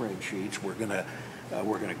Excel spreadsheets. We're going to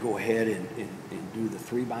go ahead and do the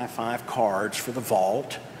 3x5 cards for the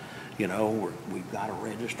vault. You know, we've got to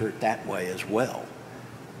register it that way as well.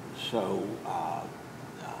 So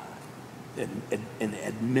an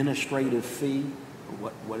administrative fee,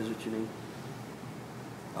 what is it you need?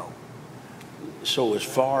 Oh, so as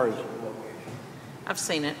far as, I've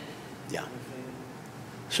seen it. yeah.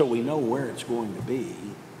 So we know where it's going to be.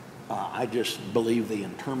 I just believe the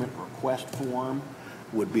interment request form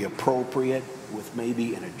would be appropriate with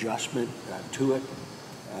maybe an adjustment to it.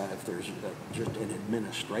 If there's just an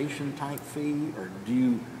administration type fee, or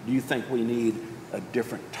do you think we need a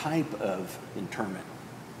different type of interment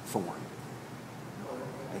form?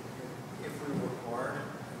 If we require it,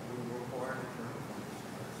 we require it to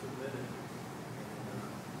submit it. And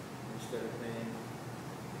instead of paying,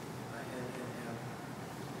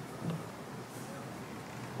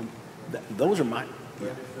 Those are my,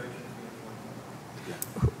 registration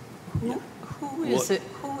fee.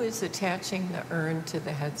 Who is attaching the urn to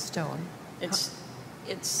the headstone? It's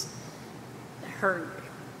her,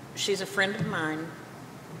 she's a friend of mine.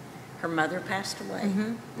 Her mother passed away.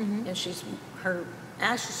 And her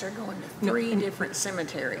ashes are going to 3 different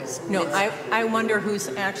cemeteries. No, I wonder who's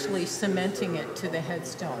actually cementing it to the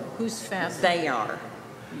headstone. Who's fastening? They are.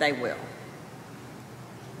 They will.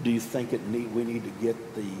 do you think we need to get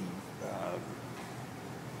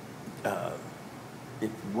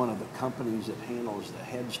one of the companies that handles the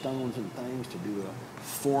headstones and things to do a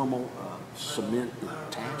formal cement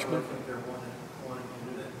attachment? I don't think they're wanting to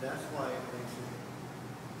do that. That's why it makes it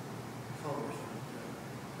cumbersome.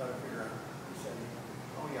 Got to figure out. He said,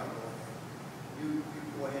 oh yeah, go ahead. You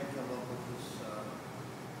go ahead and come up with this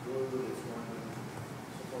glue that's going to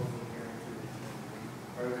supposedly guarantee it's going to be.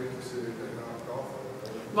 I hate to see it get knocked off of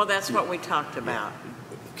it. Well, that's what we talked about.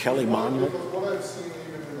 Kelly Monument? Because what I've seen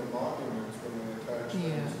even in the monuments when they attach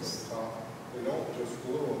things to the top, they don't just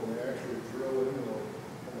glue them, they actually drill into them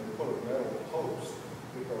and they put a metal post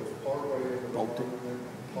that goes part way into the Bolted. monument,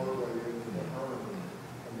 part way into the urn,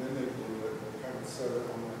 and then they glue it and kind of set it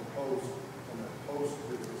on that post, and that post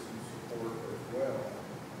is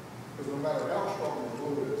matter how strong the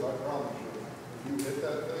glue is, I promise you, if you hit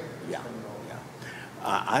that thing, it's Yeah, coming off.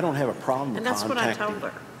 yeah. I don't have a problem And that's what I contacting.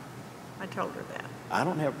 told her. I told her that. I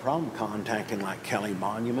don't have a problem contacting like Kelly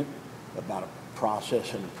Monument about a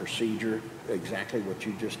process and a procedure, exactly what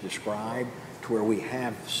you just described, to where we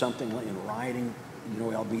have something in writing, you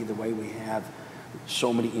know, LB, the way we have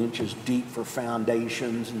so many inches deep for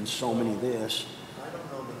foundations and so many this. I don't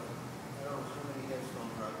know how many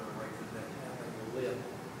headstones are out there right that have a lip,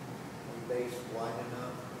 a base wide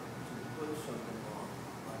enough to put something on.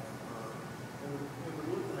 It would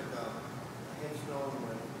look like a headstone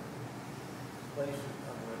with places,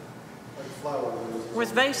 Like flower vases.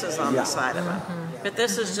 With vases on Yeah. the side of it. But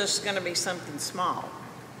this is just going to be something small.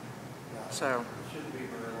 So, it shouldn't be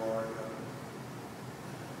very large.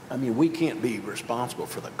 I mean, we can't be responsible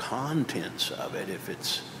for the contents of it if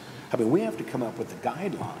it's, I mean, we have to come up with the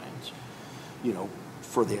guidelines, you know,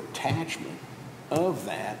 for the attachment of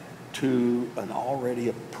that to an already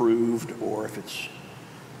approved, or if it's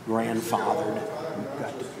grandfathered. we've got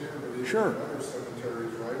Not to- just here, but even Sure. in other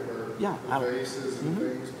cemeteries, right, where Yeah, the vases and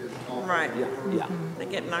things get toppled Right. Yeah, over. yeah. they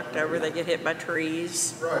get knocked over, they get hit by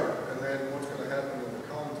trees. Right, and then what's gonna happen in the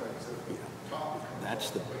context if the top comes That's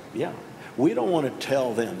off? the, yeah. We don't want to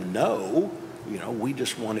tell them no, you know, we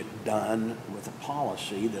just want it done with a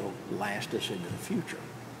policy that'll last us into the future.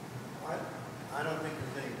 I don't think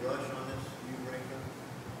there's any rush on this, you, Rachel.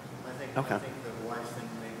 Okay. I think the wise thing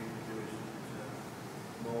maybe to do is to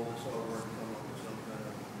mull this over and come up with some kind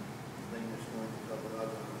of thing that's going to cover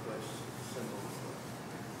other requests similar.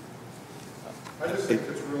 I just think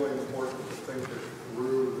it's really important to think it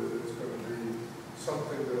through, that it's gonna be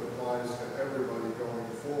something that applies to everybody going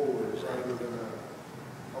forward, rather than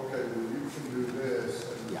okay, well, you can do this,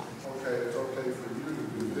 and, Yeah. okay, it's okay for you to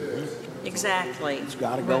do this. and it's Exactly. It's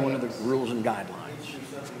got to go into the rules and It guidelines. should be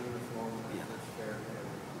something uniform Yeah. that's fair to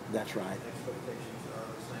everyone. That's right. Expectations are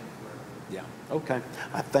the same for everyone. Yeah, okay.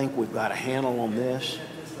 I think we've got a handle on this.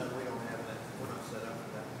 At this time, we don't have that, we're not set up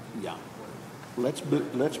for that. Yeah.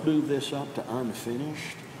 Let's move this up to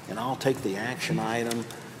unfinished, and I'll take the action item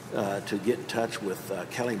to get in touch with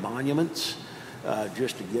Kelly Monuments,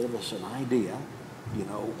 just to give us an idea, you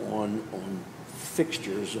know, on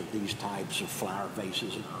fixtures of these types of flower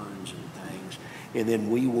vases and urns and things. And then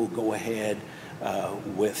we will go ahead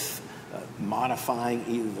with modifying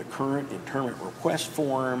either the current interment request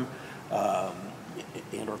form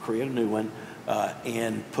and or create a new one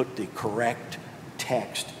and put the correct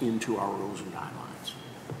text into our rules and guidelines.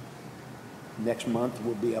 Next month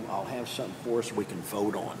I'll have something for us we can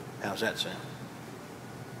vote on. How's that sound?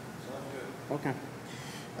 Sounds good. Okay.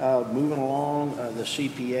 Moving along, the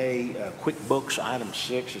CPA QuickBooks item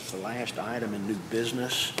 6. It's the last item in new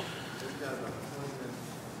business. We've got about 20 minutes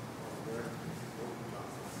there.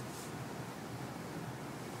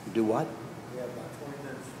 Do what? We have about 20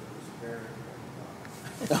 minutes for this very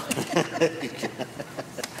important topic.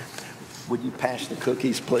 Would you pass the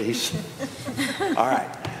cookies, please? All right,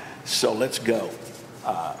 so let's go.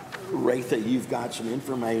 Ratha, you've got some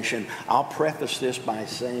information. I'll preface this by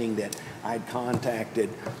saying that I'd contacted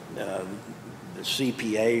the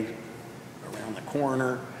CPA around the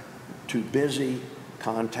corner, too busy,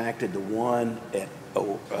 contacted the one at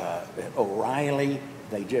O'Reilly.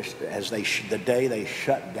 They just, the day they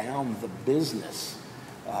shut down the business,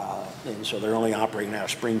 and so they're only operating out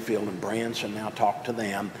of Springfield and Branson. Now talk to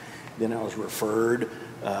them. Then I was referred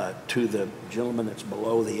to the gentleman that's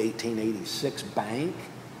below the 1886 bank,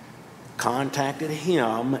 contacted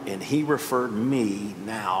him, and he referred me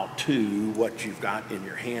now to what you've got in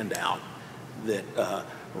your handout that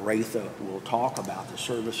Ratha will talk about the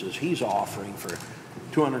services he's offering for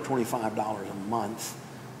 $225 a month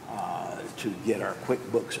to get our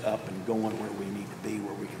QuickBooks up and going where we need to be,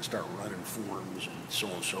 where we can start running forms and so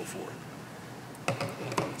on and so forth.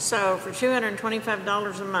 So for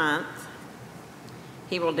 $225 a month,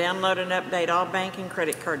 he will download and update all bank and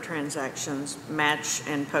credit card transactions, match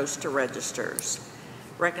and post to registers,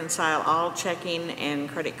 reconcile all checking and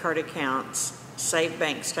credit card accounts, save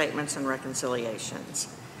bank statements and reconciliations,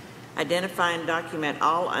 identify and document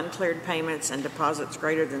all uncleared payments and deposits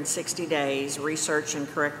greater than 60 days, research and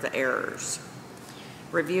correct the errors,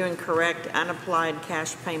 review and correct unapplied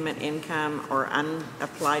cash payment income or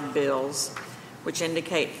unapplied bills, which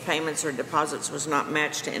indicate payments or deposits was not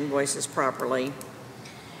matched to invoices properly,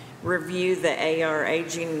 review the AR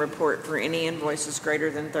aging report for any invoices greater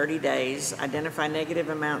than 30 days, identify negative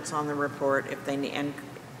amounts on the report if they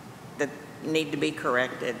that need to be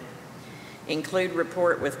corrected, include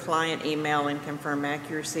report with client email and confirm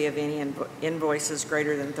accuracy of any invoices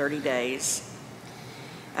greater than 30 days,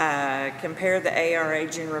 compare the AR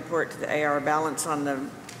aging report to the AR balance on the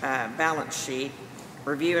balance sheet.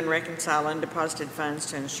 Review and reconcile undeposited funds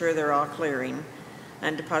to ensure they're all clearing.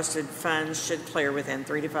 Undeposited funds should clear within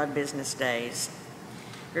 3 to 5 business days.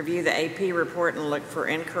 Review the AP report and look for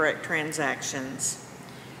incorrect transactions.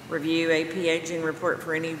 Review AP aging report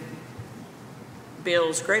for any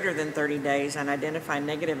bills greater than 30 days and identify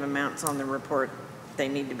negative amounts on the report. They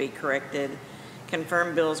need to be corrected.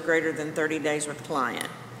 Confirm bills greater than 30 days with client.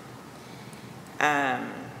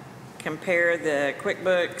 Compare the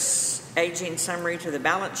QuickBooks aging summary to the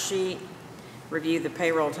balance sheet. Review the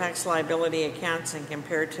payroll tax liability accounts and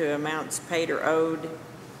compare to amounts paid or owed.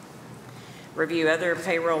 Review other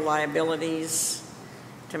payroll liabilities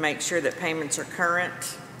to make sure that payments are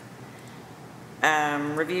current.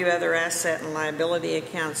 Review other asset and liability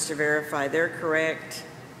accounts to verify they're correct.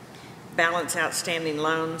 Balance outstanding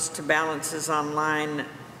loans to balances online.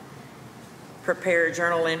 Prepare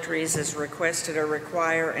journal entries as requested or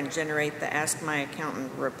require, and generate the Ask My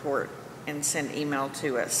Accountant report and send email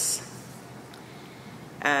to us.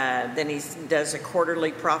 Then he does a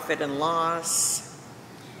quarterly profit and loss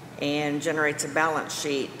and generates a balance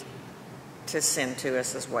sheet to send to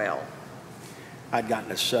us as well. I'd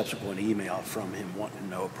gotten a subsequent email from him wanting to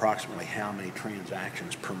know approximately how many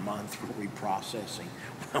transactions per month were we processing.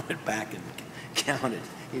 I went back and counted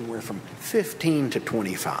anywhere from 15 to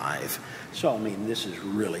 25. So, I mean, this is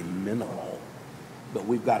really minimal, but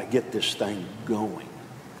we've got to get this thing going.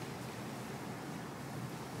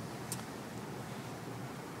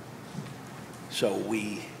 So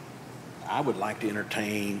I would like to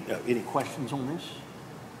entertain, any questions on this?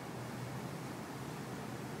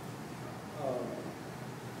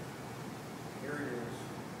 Here it is.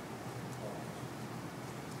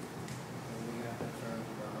 And we have concerns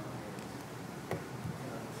about the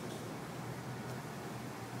accounting system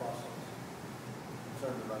process.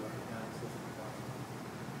 Concerns about the accounting system process.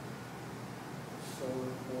 It's so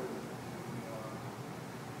important that we are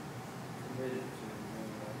committed to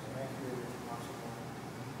being as accurate as possible.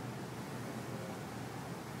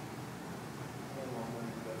 And on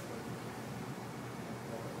the best way we can.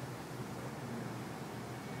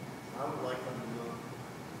 I would like them to look,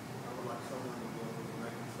 I would like someone to look at the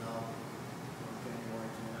reconcile on January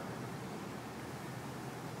 10th.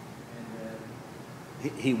 And then,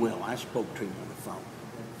 He will. I spoke to him on the phone.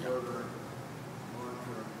 further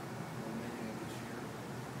monitor the remaining of this year.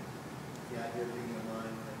 The idea being in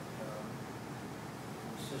mind that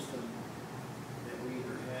the system that we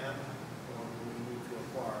either have or that we need to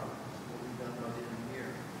acquire will be done by the end of the year.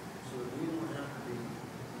 So that we don't have to be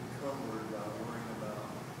encumbered by worrying about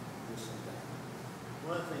this and that.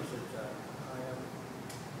 One of the things that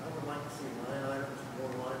I would like to see line items, more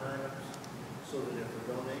line items, so that if a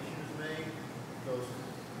donation is made, it goes to,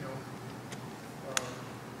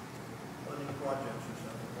 funding projects or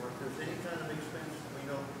something, or if there's any kind of expense, we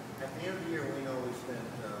know, at the end of the year, we know we spent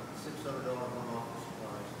 $600 on office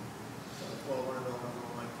supplies, $1,200 on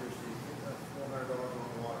electricity, $400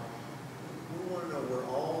 on water. We want to know where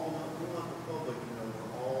we want the public to know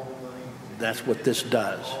where all the money. That's what this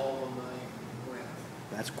does. All the money went.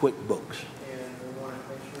 That's QuickBooks. And we want to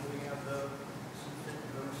make sure we have the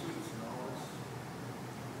receipts and all this.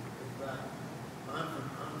 But I'm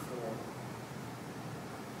for,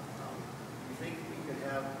 you think we could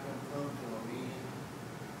have him come to a meeting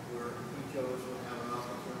where each of us would have an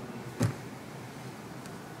opportunity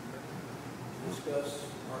to discuss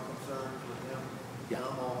our concerns with him? Yeah.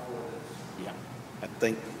 I'm all for this. Yeah. I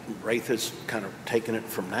think Rafe has kind of taken it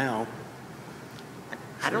from now.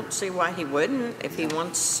 I don't see why he wouldn't if he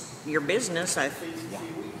wants your business. See, we can't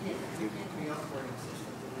be operating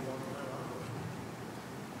systems that we don't know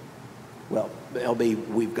how to. Well, LB,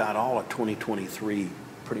 we've got all of 2023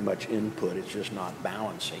 pretty much input. It's just not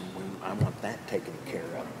balancing. I want that taken care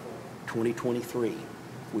of. 2023.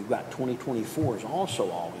 We've got 2024 is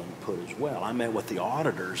also all input as well. I met with the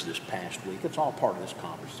auditors this past week. It's all part of this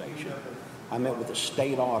conversation. I met with the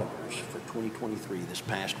state auditors for 2023 this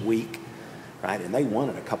past week, right? And they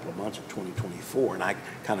wanted a couple of months of 2024. And I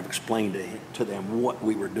kind of explained to them what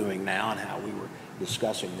we were doing now and how we were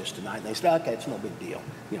discussing this tonight. And they said, okay, it's no big deal.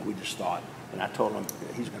 We just thought. And I told them,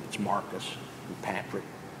 it's Marcus and Patrick.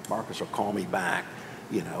 Marcus will call me back,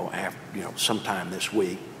 after, sometime this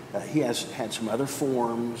week. He has had some other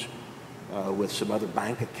forms with some other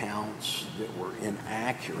bank accounts that were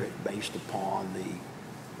inaccurate based upon the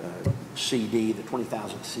CD, the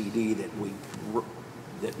 20,000 CD that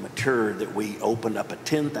matured, that we opened up a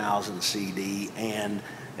 10,000 CD and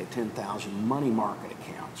a 10,000 money market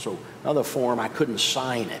account. So another form, I couldn't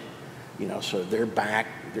sign it, so they're back,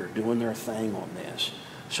 they're doing their thing on this.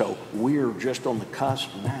 So we're just on the cusp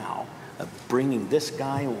now of bringing this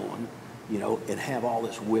guy on, you know, and have all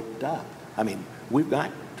this whipped up. I mean, we've got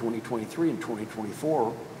 2023 and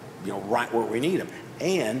 2024, you know, right where we need them.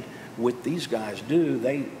 And what these guys do,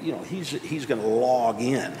 they, you know, he's going to log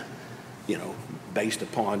in, you know, based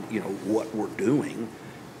upon, you know, what we're doing.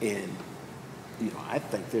 And, you know, I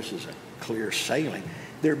think this is a clear sailing.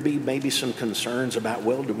 There'd be maybe some concerns about,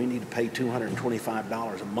 well, do we need to pay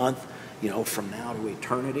 $225 a month, you know, from now to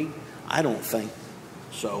eternity? I don't think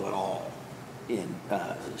so at all. And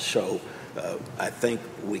I think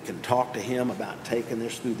we can talk to him about taking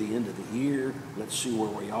this through the end of the year. Let's see where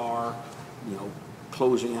we are, you know,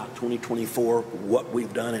 closing out 2024, what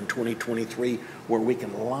we've done in 2023, where we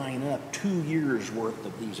can line up 2 years worth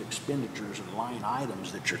of these expenditures and line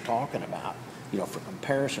items that you're talking about, you know, for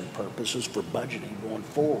comparison purposes, for budgeting going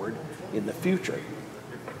forward in the future.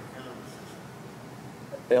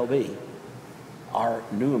 LB, our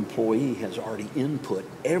new employee has already input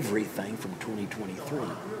everything from 2023. I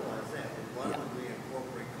realize that, but why would we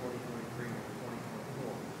incorporate 2023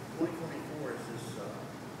 with 2024? 2024 is this,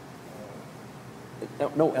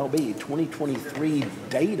 No, LB, 2023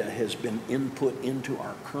 data has been input into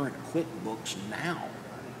our current QuickBooks now.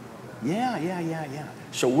 Yeah.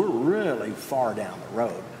 So we're really far down the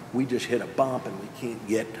road. We just hit a bump and we can't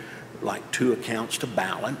get like 2 accounts to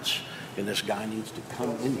balance, and this guy needs to come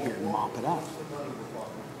in here and mop it up. what's the money we're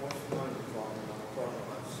talking about? What's the money we're talking about? We're talking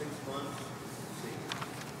about 6 months, let's see.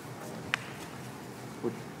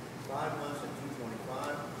 5 months at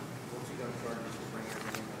 225. What's he gonna charge us to bring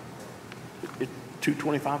everything up?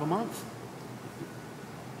 $225 a month.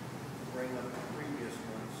 Bring up the previous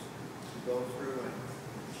months, to go through and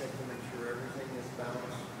check to make sure everything is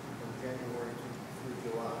balanced from January through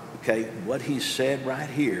July. Okay, what he said right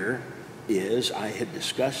here is, I had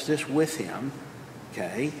discussed this with him,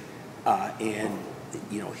 okay, and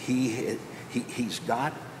you know, he's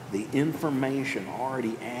got the information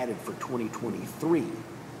already added for 2023.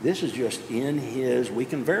 This is just in his, we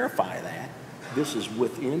can verify that. This is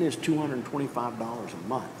within his $225 a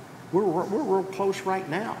month. We're real close right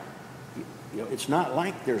now. You know, it's not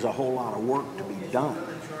like there's a whole lot of work to be done. Is he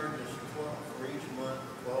going to charge us 12 for each month,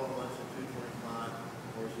 12 months at 225,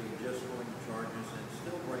 or is he just going to charge us and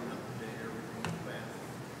still bring up to date everything that's passed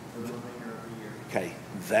for the remainder of the year? Okay,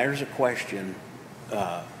 there's a question,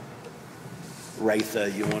 Ratha,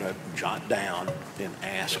 you want to jot down and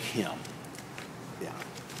ask him. Yeah.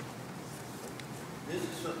 This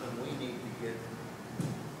is something we need to get.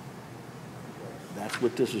 That's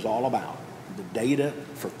what this is all about. The data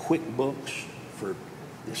for QuickBooks, for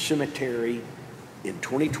the cemetery in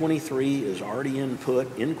 2023 is already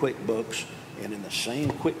input in QuickBooks and in the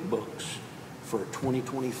same QuickBooks for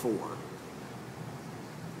 2024.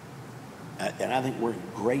 And I think we're in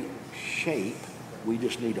great shape. We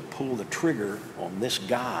just need to pull the trigger on this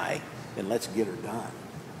guy and let's get her done.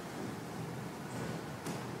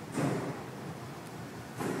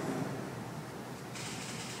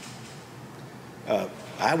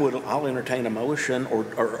 I'll entertain a motion,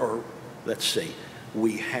 or let's see,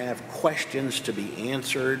 we have questions to be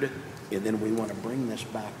answered, and then we want to bring this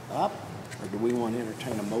back up, or do we want to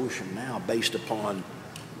entertain a motion now based upon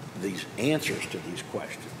these answers to these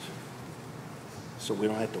questions, so we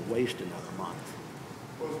don't have to waste another month?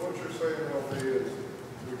 Well, what you're saying, LB, is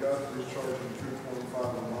we got these charging $225 a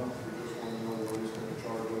month. We just want to know what he's going to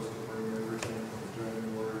charge us to bring everything from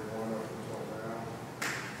January 1 up until now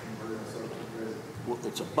and bring us up to date. Well,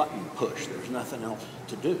 it's a button push. There's nothing else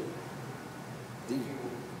to do.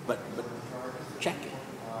 But check it.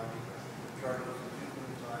 Charge us at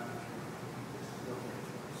 225,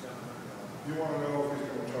 You want to know if he's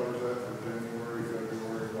going to charge that for January,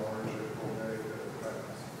 February, March, April, May,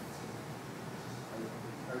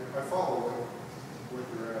 I follow what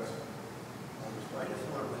you're asking. I just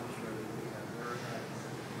want to make sure that we have very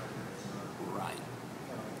accurate records. Right.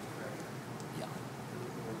 Yeah.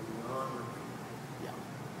 Yeah.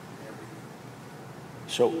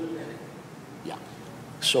 So, yeah.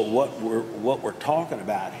 So what we're talking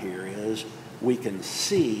about here is we can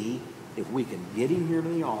see if we can get him here to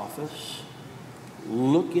the office,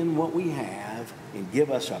 look in what we have, and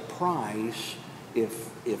give us a price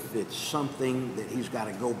if it's something that he's got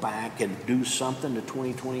to go back and do something to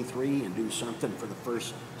 2023 and do something for the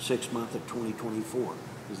first 6 months of 2024.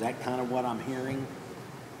 Is that kind of what I'm hearing?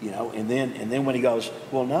 You know, and then when he goes,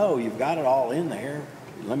 well, no, you've got it all in there.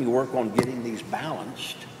 Let me work on getting these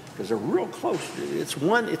balanced, because they're real close. Isn't it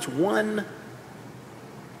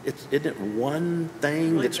one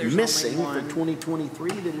thing that's there's missing only for one.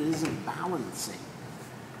 2023 that it isn't balancing,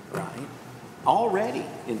 right? Already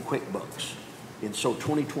in QuickBooks. And so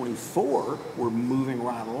 2024, we're moving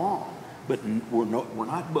right along. But we're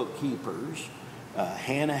not bookkeepers.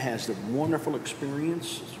 Hannah has the wonderful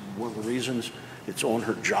experience. It's one of the reasons it's on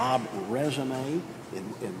her job resume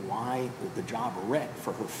and why the job rec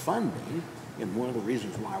for her funding, and one of the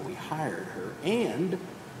reasons why we hired her. And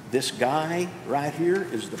this guy right here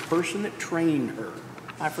is the person that trained her.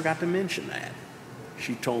 I forgot to mention that.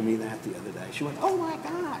 She told me that the other day. She went, "Oh my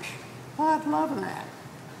gosh, I'd love that."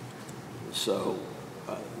 So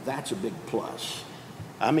that's a big plus.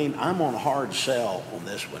 I mean, I'm on a hard sell on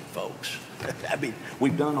this one, folks. I mean,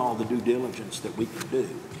 we've done all the due diligence that we can do.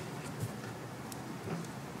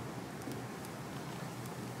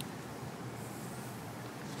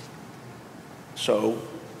 So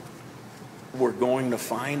we're going to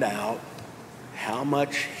find out how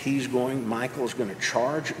much Michael's going to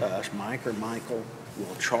charge us. Mike or Michael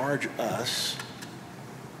will charge us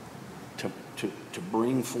to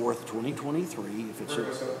bring forth 2023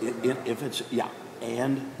 if it's yeah,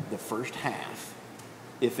 and the first half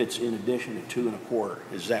if it's in addition to 2 1/4.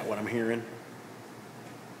 Is that what I'm hearing?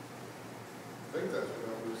 I think that's what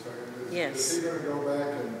I was saying. Yes. Is he gonna go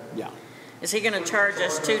back and? Yeah. Is he going to charge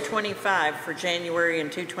us $225 for January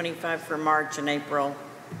and $225 for March and April?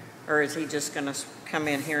 Or is he just going to come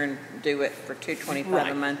in here and do it for $225 a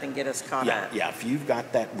Right. month and get us caught Yeah, up? yeah. If you've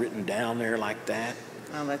got that written down there like that,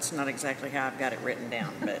 Well, that's not exactly how I've got it written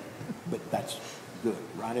down, but but that's good,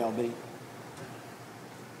 right, LB?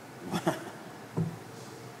 I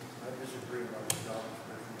disagree about the job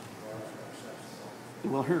description as far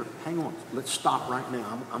as Well, here, hang on. Let's stop right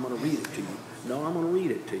now. I'm going to read it to you. No, I'm going to read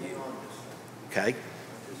it to you. Okay?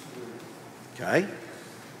 Okay?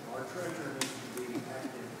 Our treasurer needs to be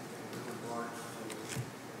active with regards to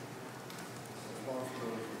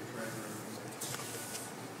responsibility of the treasurer.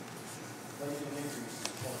 Placing increases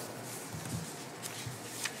in quality.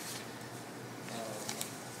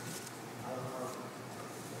 I don't know.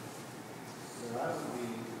 But I would be,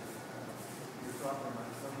 you're talking about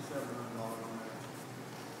 $2,700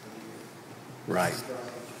 a year. Right.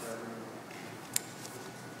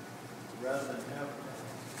 Rather than having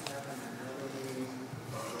another meeting,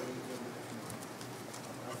 I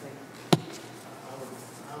think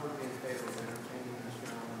I would be in favor of entertaining this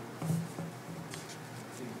gentleman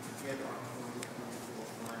to get our 2024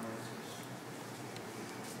 finances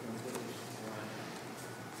completely aligned.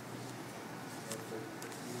 If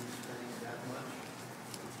you're spending that much,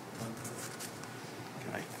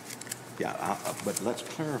 Okay. Yeah, but let's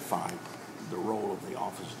clarify the role of the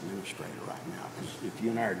office administrator right now, because if you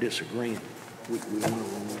and I are disagreeing, we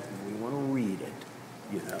want to read it,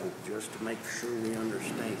 you know, just to make sure we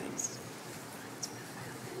understand.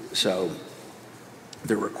 So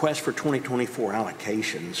the request for 2024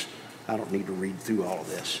 allocations, I don't need to read through all of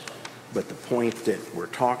this, but the point that we're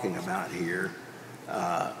talking about here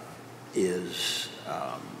is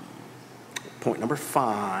point number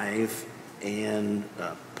 5 and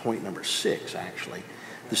point number 6, actually.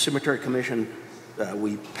 The Cemetery Commission,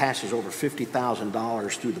 we passes over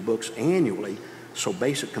 $50,000 through the books annually, so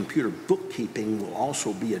basic computer bookkeeping will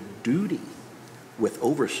also be a duty with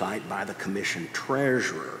oversight by the Commission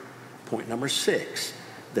treasurer. Point number 6,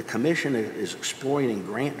 the Commission is exploring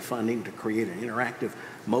grant funding to create an interactive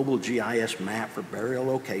mobile GIS map for burial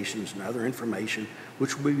locations and other information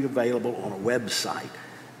which will be available on a website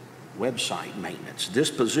maintenance. This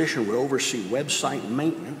position will oversee website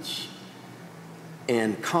maintenance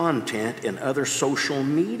and content and other social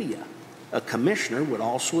media. A commissioner would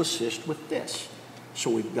also assist with this.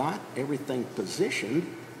 So we've got everything positioned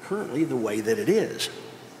currently the way that it is.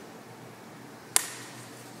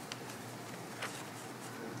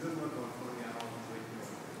 good look on 20 hours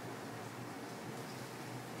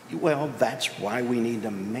a week. Well, that's why we need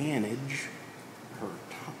to manage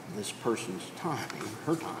this person's time,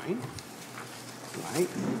 her time, right?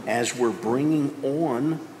 As we're bringing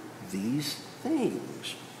on these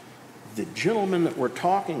things. The gentleman that we're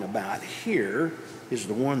talking about here is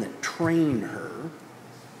the one that trained her.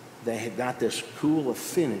 They had got this cool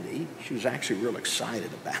affinity. She was actually real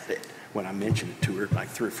excited about it when I mentioned it to her like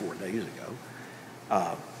 3 or 4 days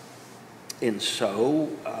ago. And so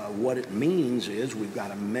what it means is we've got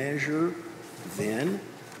to measure then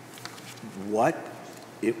what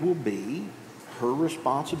it will be, her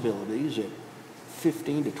responsibilities at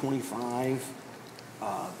 15 to 25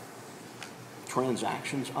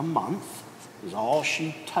 transactions a month is all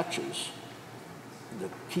she touches the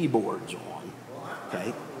keyboards on.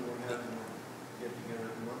 Okay. We'll have them get together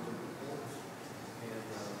monthly reports and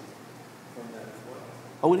from that as well.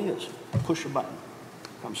 Oh, it is. Push a button,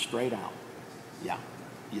 comes straight out. Yeah,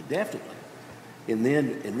 you definitely. And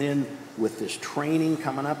then with this training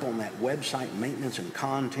coming up on that website maintenance and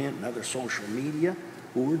content and other social media,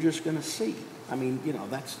 well, we're just going to see. I mean, you know,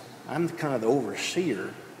 that's I'm kind of the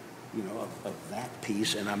overseer, you know, of that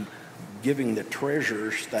piece, and I'm giving the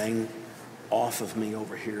treasurer's thing off of me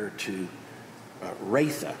over here to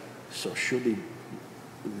Ratha, so she'll be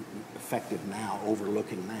effective now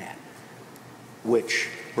overlooking that, which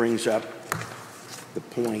brings up the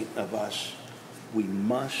point of us, we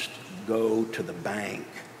must go to the bank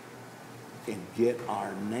and get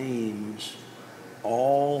our names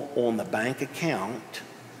all on the bank account,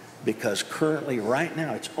 because currently right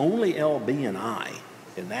now it's only LB and I,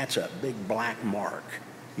 and that's a big black mark,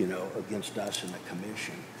 you know, against us in the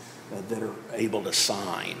commission that are able to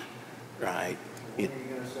sign, right? When are you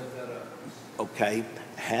going to set that up? Okay,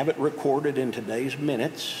 have it recorded in today's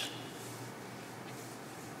minutes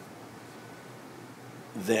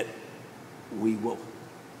that we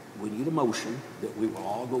need a motion that we will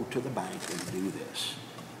all go to the bank and do this.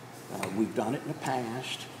 We've done it in the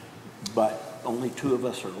past, but only 2 of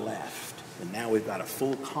us are left. And now we've got a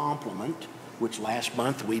full complement, which last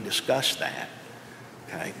month we discussed that.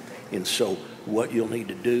 Okay, and so what you'll need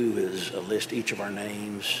to do is list each of our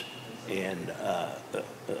names and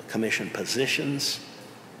commission positions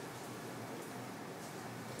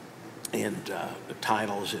and the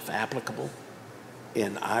titles if applicable.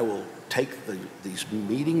 And I will take these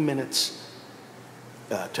meeting minutes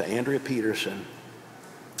to Andrea Peterson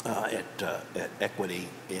at Equity,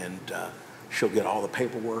 and she'll get all the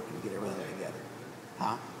paperwork and get everything together.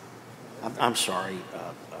 Huh? I'm sorry,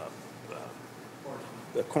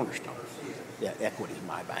 Cornerstone. Yeah, Equity is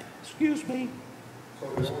my bank. Excuse me. So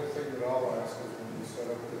the only thing that I'll ask is when you set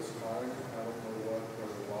up this time, I don't know what the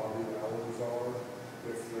lobby hours are,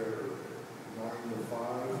 if they're 9 to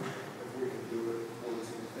 5, if we could do it towards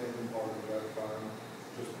the end part of that time,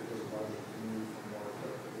 just because of my commute from work,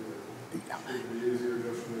 I could do it. It'd be easier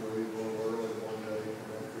just for me to leave a little early one day and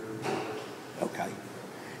come up here. Okay.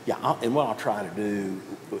 Yeah, and what I'll try to do,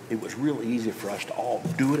 it was real easy for us to all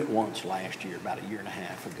do it at once last year, about 1.5 years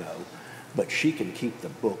ago, but she can keep the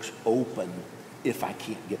books open if I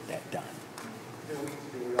can't get that done. Do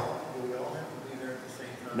we all have to be there at the same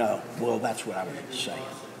time? No, well, that's what I was just saying.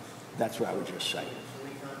 That's what I was just saying. So we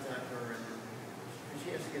contact her and she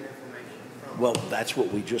has to get information from. Well, that's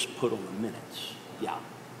what we just put on the minutes. Yeah,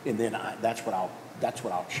 and then that's what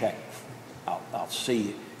I'll check. I'll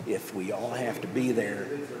see if we all have to be there.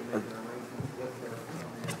 Or,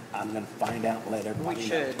 I'm going to find out and let everybody We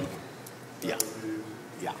know. should. Yeah,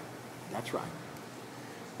 yeah, that's right.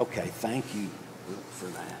 Okay, thank you for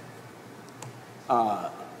that.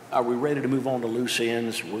 Are we ready to move on to loose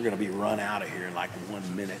ends? We're going to be run out of here in like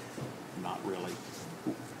 1 minute. Not really.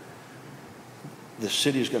 The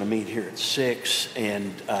city is going to meet here at 6,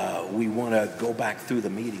 and we want to go back through the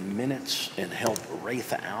meeting minutes and help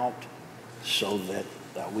Ratha out so that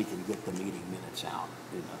we can get the meeting minutes out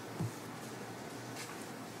in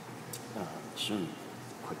a soon,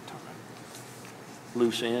 quick time.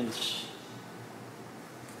 Loose ends.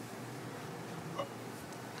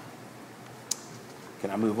 Can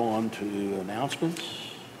I move on to announcements?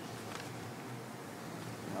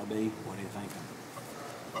 LB, what do you think?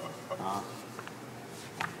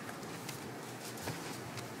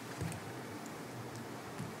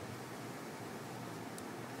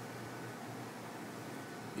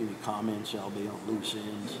 Any comments, LB, on loose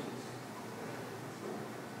ends?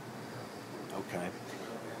 Okay.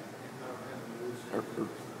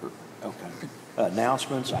 Okay.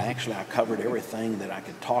 Announcements. I covered everything that I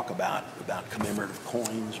could talk about commemorative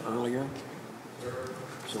coins earlier.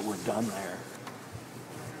 So we're done there.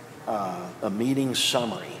 A meeting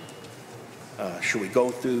summary. Should we go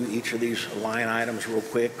through each of these line items real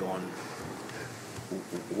quick on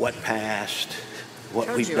what passed, what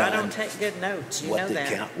Told we've you, done? I don't take good notes. You what know the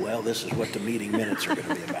that. Well, this is what the meeting minutes are going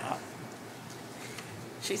to be about.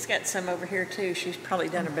 She's got some over here too. She's probably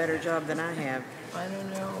done a better job than I have. I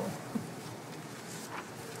don't know.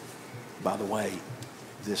 By the way,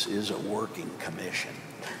 this is a working commission.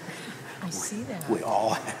 I see that. We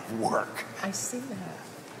all have work. I see that.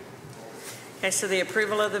 Okay, so the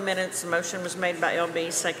approval of the minutes, the motion was made by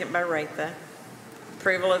LB, second by Ratha.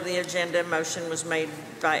 Approval of the agenda, motion was made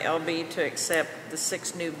by LB to accept the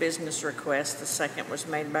 6 new business requests. The second was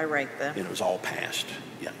made by Ratha. And it was all passed,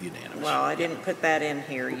 yeah, unanimous. Well, I didn't put that in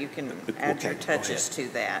here. You can add your Okay, go touches to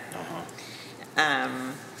ahead. that.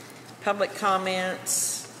 Public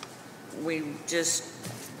comments, we just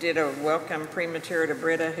did a welcome premature to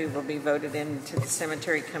Britta, who will be voted into the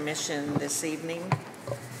Cemetery Commission this evening.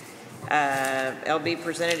 LB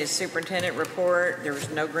presented his superintendent report. There was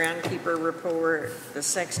no groundkeeper report. The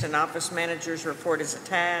sexton office manager's report is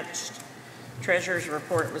attached. Treasurer's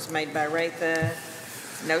report was made by Ratha.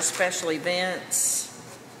 No special events.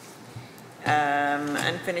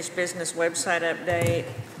 Unfinished business website update.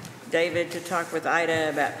 David to talk with Ida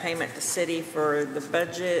about payment to city for the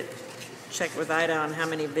budget. Check with Ida on how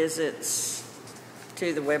many visits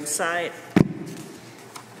to the website.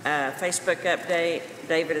 Facebook update.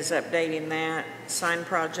 David is updating that. Sign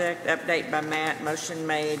project update by Matt. Motion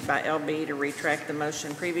made by LB to retract the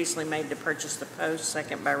motion previously made to purchase the post.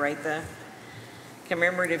 Second by Ratha.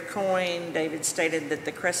 Commemorative coin. David stated that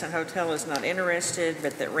the Crescent Hotel is not interested,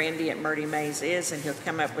 but that Randy at Murdy Mays is, and he'll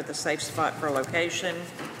come up with a safe spot for location.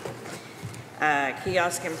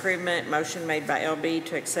 Kiosk improvement. Motion made by LB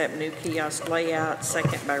to accept new kiosk layout.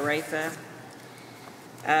 Second by Ratha.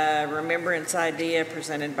 Remembrance idea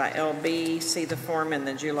presented by LB. See the form in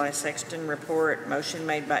the July Sexton report. Motion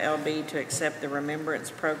made by LB to accept the remembrance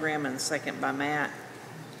program, and second by Matt.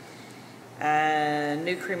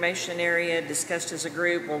 New cremation area discussed as a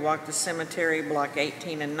group. We'll walk the cemetery, block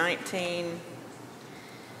 18 and 19.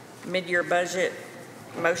 Mid-year budget.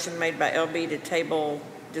 Motion made by LB to table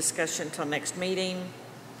discussion till next meeting.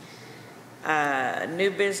 New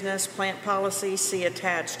business plant policy, see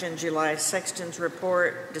attached in July Sexton's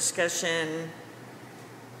report. Discussion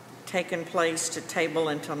taken place to table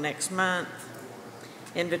until next month.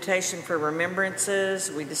 Invitation for remembrances,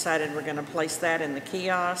 we decided we're going to place that in the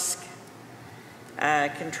kiosk.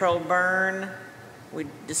 Controlled burn, we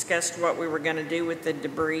discussed what we were going to do with the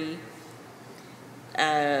debris.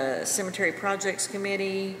 Cemetery projects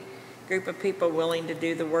committee, group of people willing to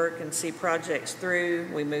do the work and see projects through.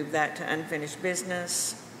 We moved that to unfinished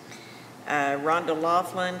business. Rhonda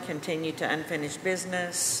Laughlin, continue to unfinished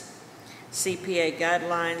business. CPA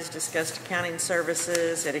guidelines, discussed accounting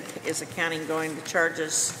services. Is accounting going to charge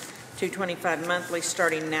us $225 monthly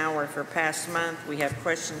starting now or for past month? We have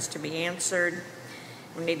questions to be answered.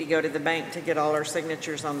 We need to go to the bank to get all our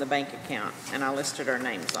signatures on the bank account, and I listed our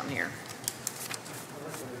names on here.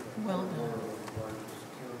 Well,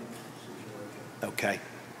 Okay.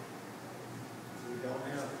 We don't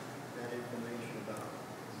have that information about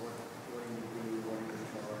what you do, what you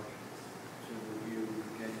charge to review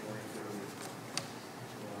January 30th.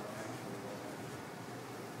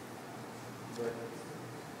 But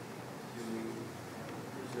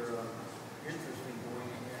is there an interest in going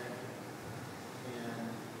ahead and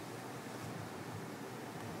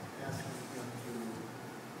asking them to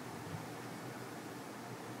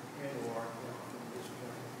handle our account from this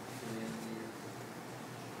point to the end of the year?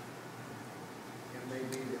 It may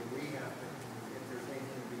be that we have to, if there's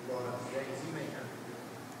anything to be brought up today, we may have to do it.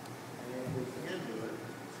 And if we can do it,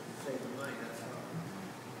 save the money, that's fine.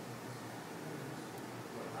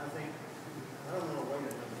 But I think, I don't want to wait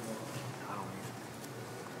another month.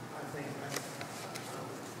 I think I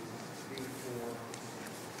would be for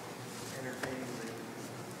entertaining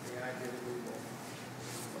the idea that we will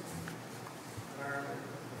hire the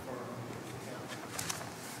firm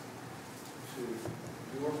to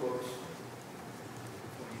do our books.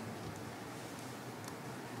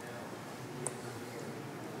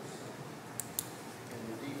 And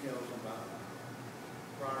the details about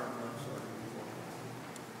prior months are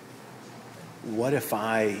before. What if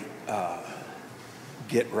I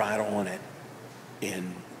get right on it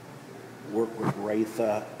and work with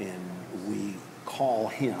Ratha and we call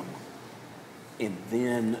him, and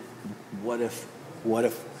then what if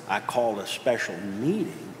I call a special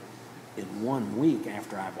meeting in 1 week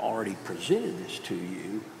after I've already presented this to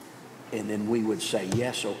you, and then we would say,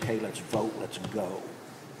 yes, okay, let's vote, let's go.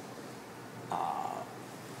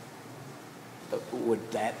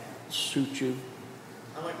 Would that suit you?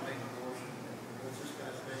 I'd like to make a motion. What's this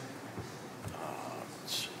guy's name?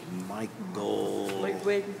 Michael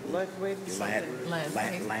Ludwig, Ladiger.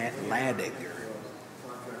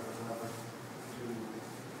 Contract with Robert to,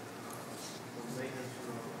 for maintenance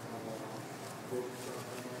of books,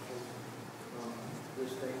 financials, from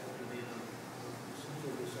this date to the end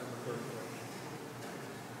of December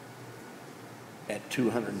 31st. At $225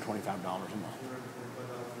 a month.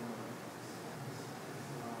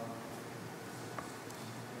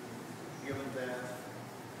 Given that,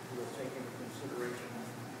 we'll take into consideration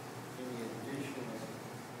any additional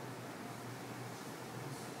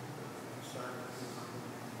assignments.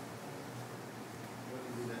 When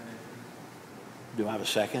you do that next week. Do I have a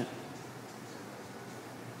second?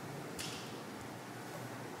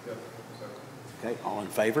 Yep, so, Okay, all in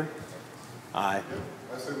favor? Aye.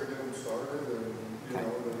 I say we get them started, and, you Okay.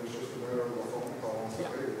 know, then it's just a matter of a phone call and say, hey,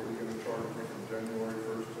 what are you gonna charge me from January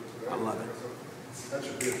 1st to today? I love it. That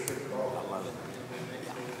should be a quick call. I love it. And then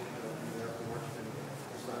next week, you have to watch them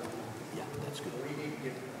decide. Yeah, that's good. We need to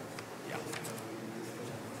get, Yeah.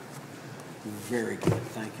 Very good.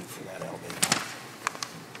 Thank you for that, LB.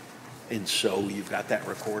 And so you've got that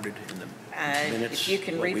recorded in the minutes? If you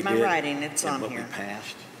can what read we my did writing, it's and on what here. we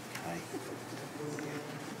passed? Okay.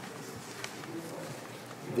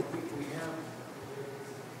 We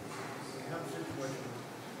have a situation,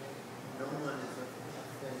 no one is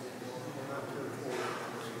offended, we're not territorial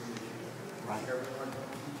in this community. Right. Everyone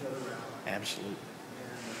helps each other out, Absolutely.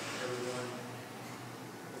 and everyone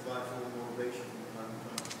provides a little motivation from time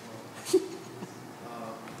to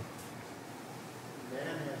time.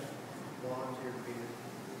 Nan has volunteered to be the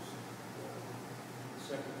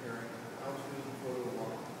secretary. I was doing the photo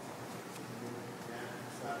walk. Nan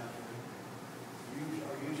decided to,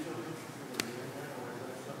 are you still interested in doing that, or is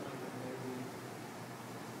that something that maybe,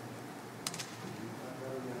 I'm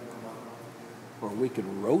really young, I'm not volunteer. Or we could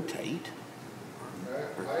rotate.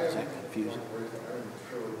 Or I is am, that confusing? I'm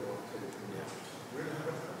sure we'll take it. Really,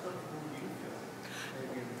 how comfortable do you feel,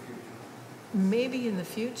 maybe in the future? Maybe in the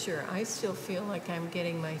future, I still feel like I'm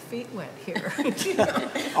getting my feet wet here. Let me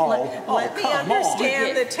come on.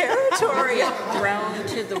 understand the territory. Thrown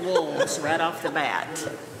to the wolves right off the bat.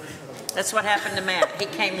 That's what happened to Matt. He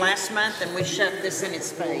came last month and we shoved this in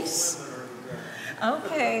his face.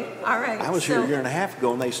 Okay, all right. I was here so- a year and a half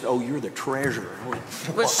ago, and they said, "Oh, you're the treasurer." I went,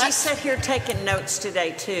 Well, she sat here taking notes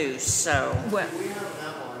today too, so. Well,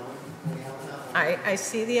 I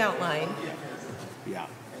see the outline. Yeah.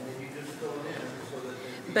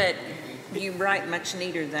 But you write much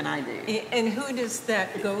neater than I do. And who does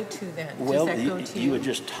that go to then? Well, Does that go to you you? would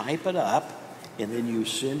just type it up, and then you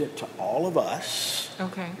send it to all of us.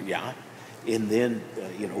 Okay, Yeah. And then,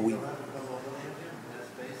 we.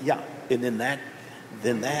 Yeah. And then that.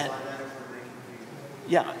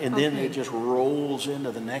 Yeah. And then Okay. it just rolls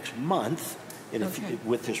into the next month. And if Okay.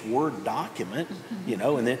 with this Word document, and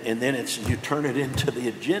then it's you turn it into the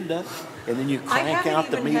agenda, and then you crank haven't out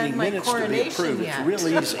the even had meeting my minutes to be coronation approved. yet. It's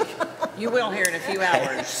real easy. You will hear in a few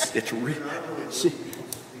hours. It's real. See,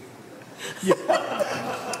 yeah.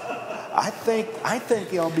 I think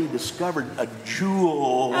he'll be discovered a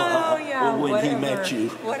jewel oh yeah, when whatever. he met you.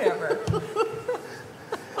 Whatever.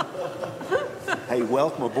 Hey,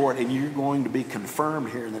 welcome aboard, and you're going to be confirmed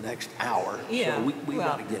here in the next hour. Yeah, So we well,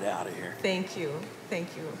 got to get out of here. Thank you, thank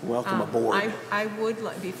you. Welcome aboard. I would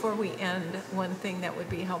like, before we end, one thing that would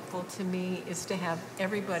be helpful to me is to have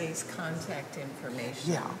everybody's contact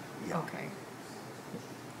information. Yeah, yeah. Okay,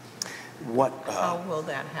 What? how will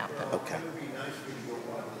that happen? Okay. It would be nice for you to go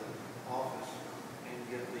by the office and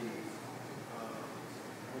get we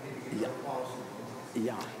need to get your policy.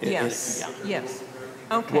 Yeah. Yes, Yeah. yes,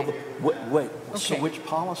 Well, okay. wait. So Okay. which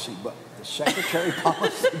policy? But the secretary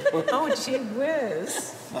policy? Oh, gee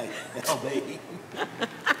whiz, Like, LB. oh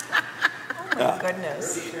my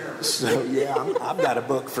goodness. So yeah, I've got a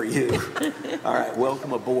book for you. All right,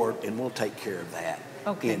 welcome aboard, and we'll take care of that.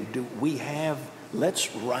 Okay. And do we have?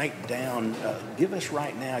 Let's write down. Give us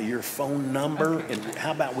right now your phone number, Okay. and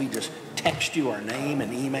how about we just text you our name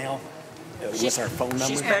and email with our phone number?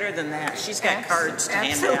 She's better than that. She's got cards to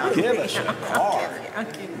hand out. Absolutely. Give us a card.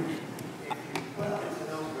 Okay.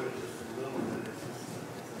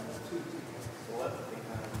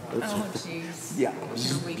 Oh, jeez. Yeah.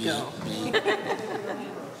 Here we go.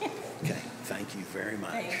 Okay. Thank you very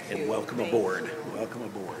much, Thank and you. welcome Thank aboard. Welcome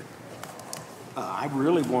aboard. I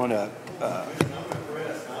really want to.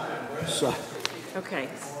 Okay.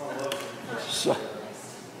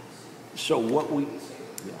 So what we.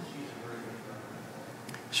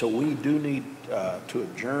 So we do need to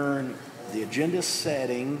adjourn the agenda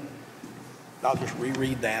setting. I'll just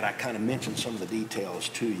reread that. I kind of mentioned some of the details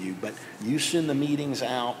to you, but you send the meetings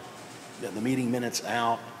out, the meeting minutes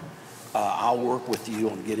out. I'll work with you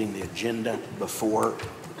on getting the agenda before,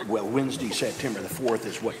 Wednesday, September the 4th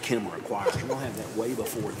is what Kim requires. We'll have that way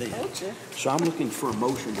before then. So I'm looking for a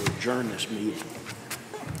motion to adjourn this meeting.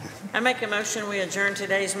 I make a motion, we adjourn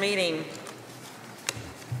today's meeting.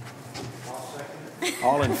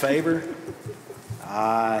 All in favor?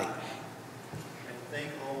 Aye. Thank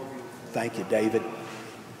all of you. Thank you, David.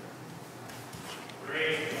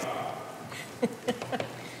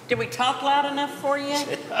 Did we talk loud enough for you?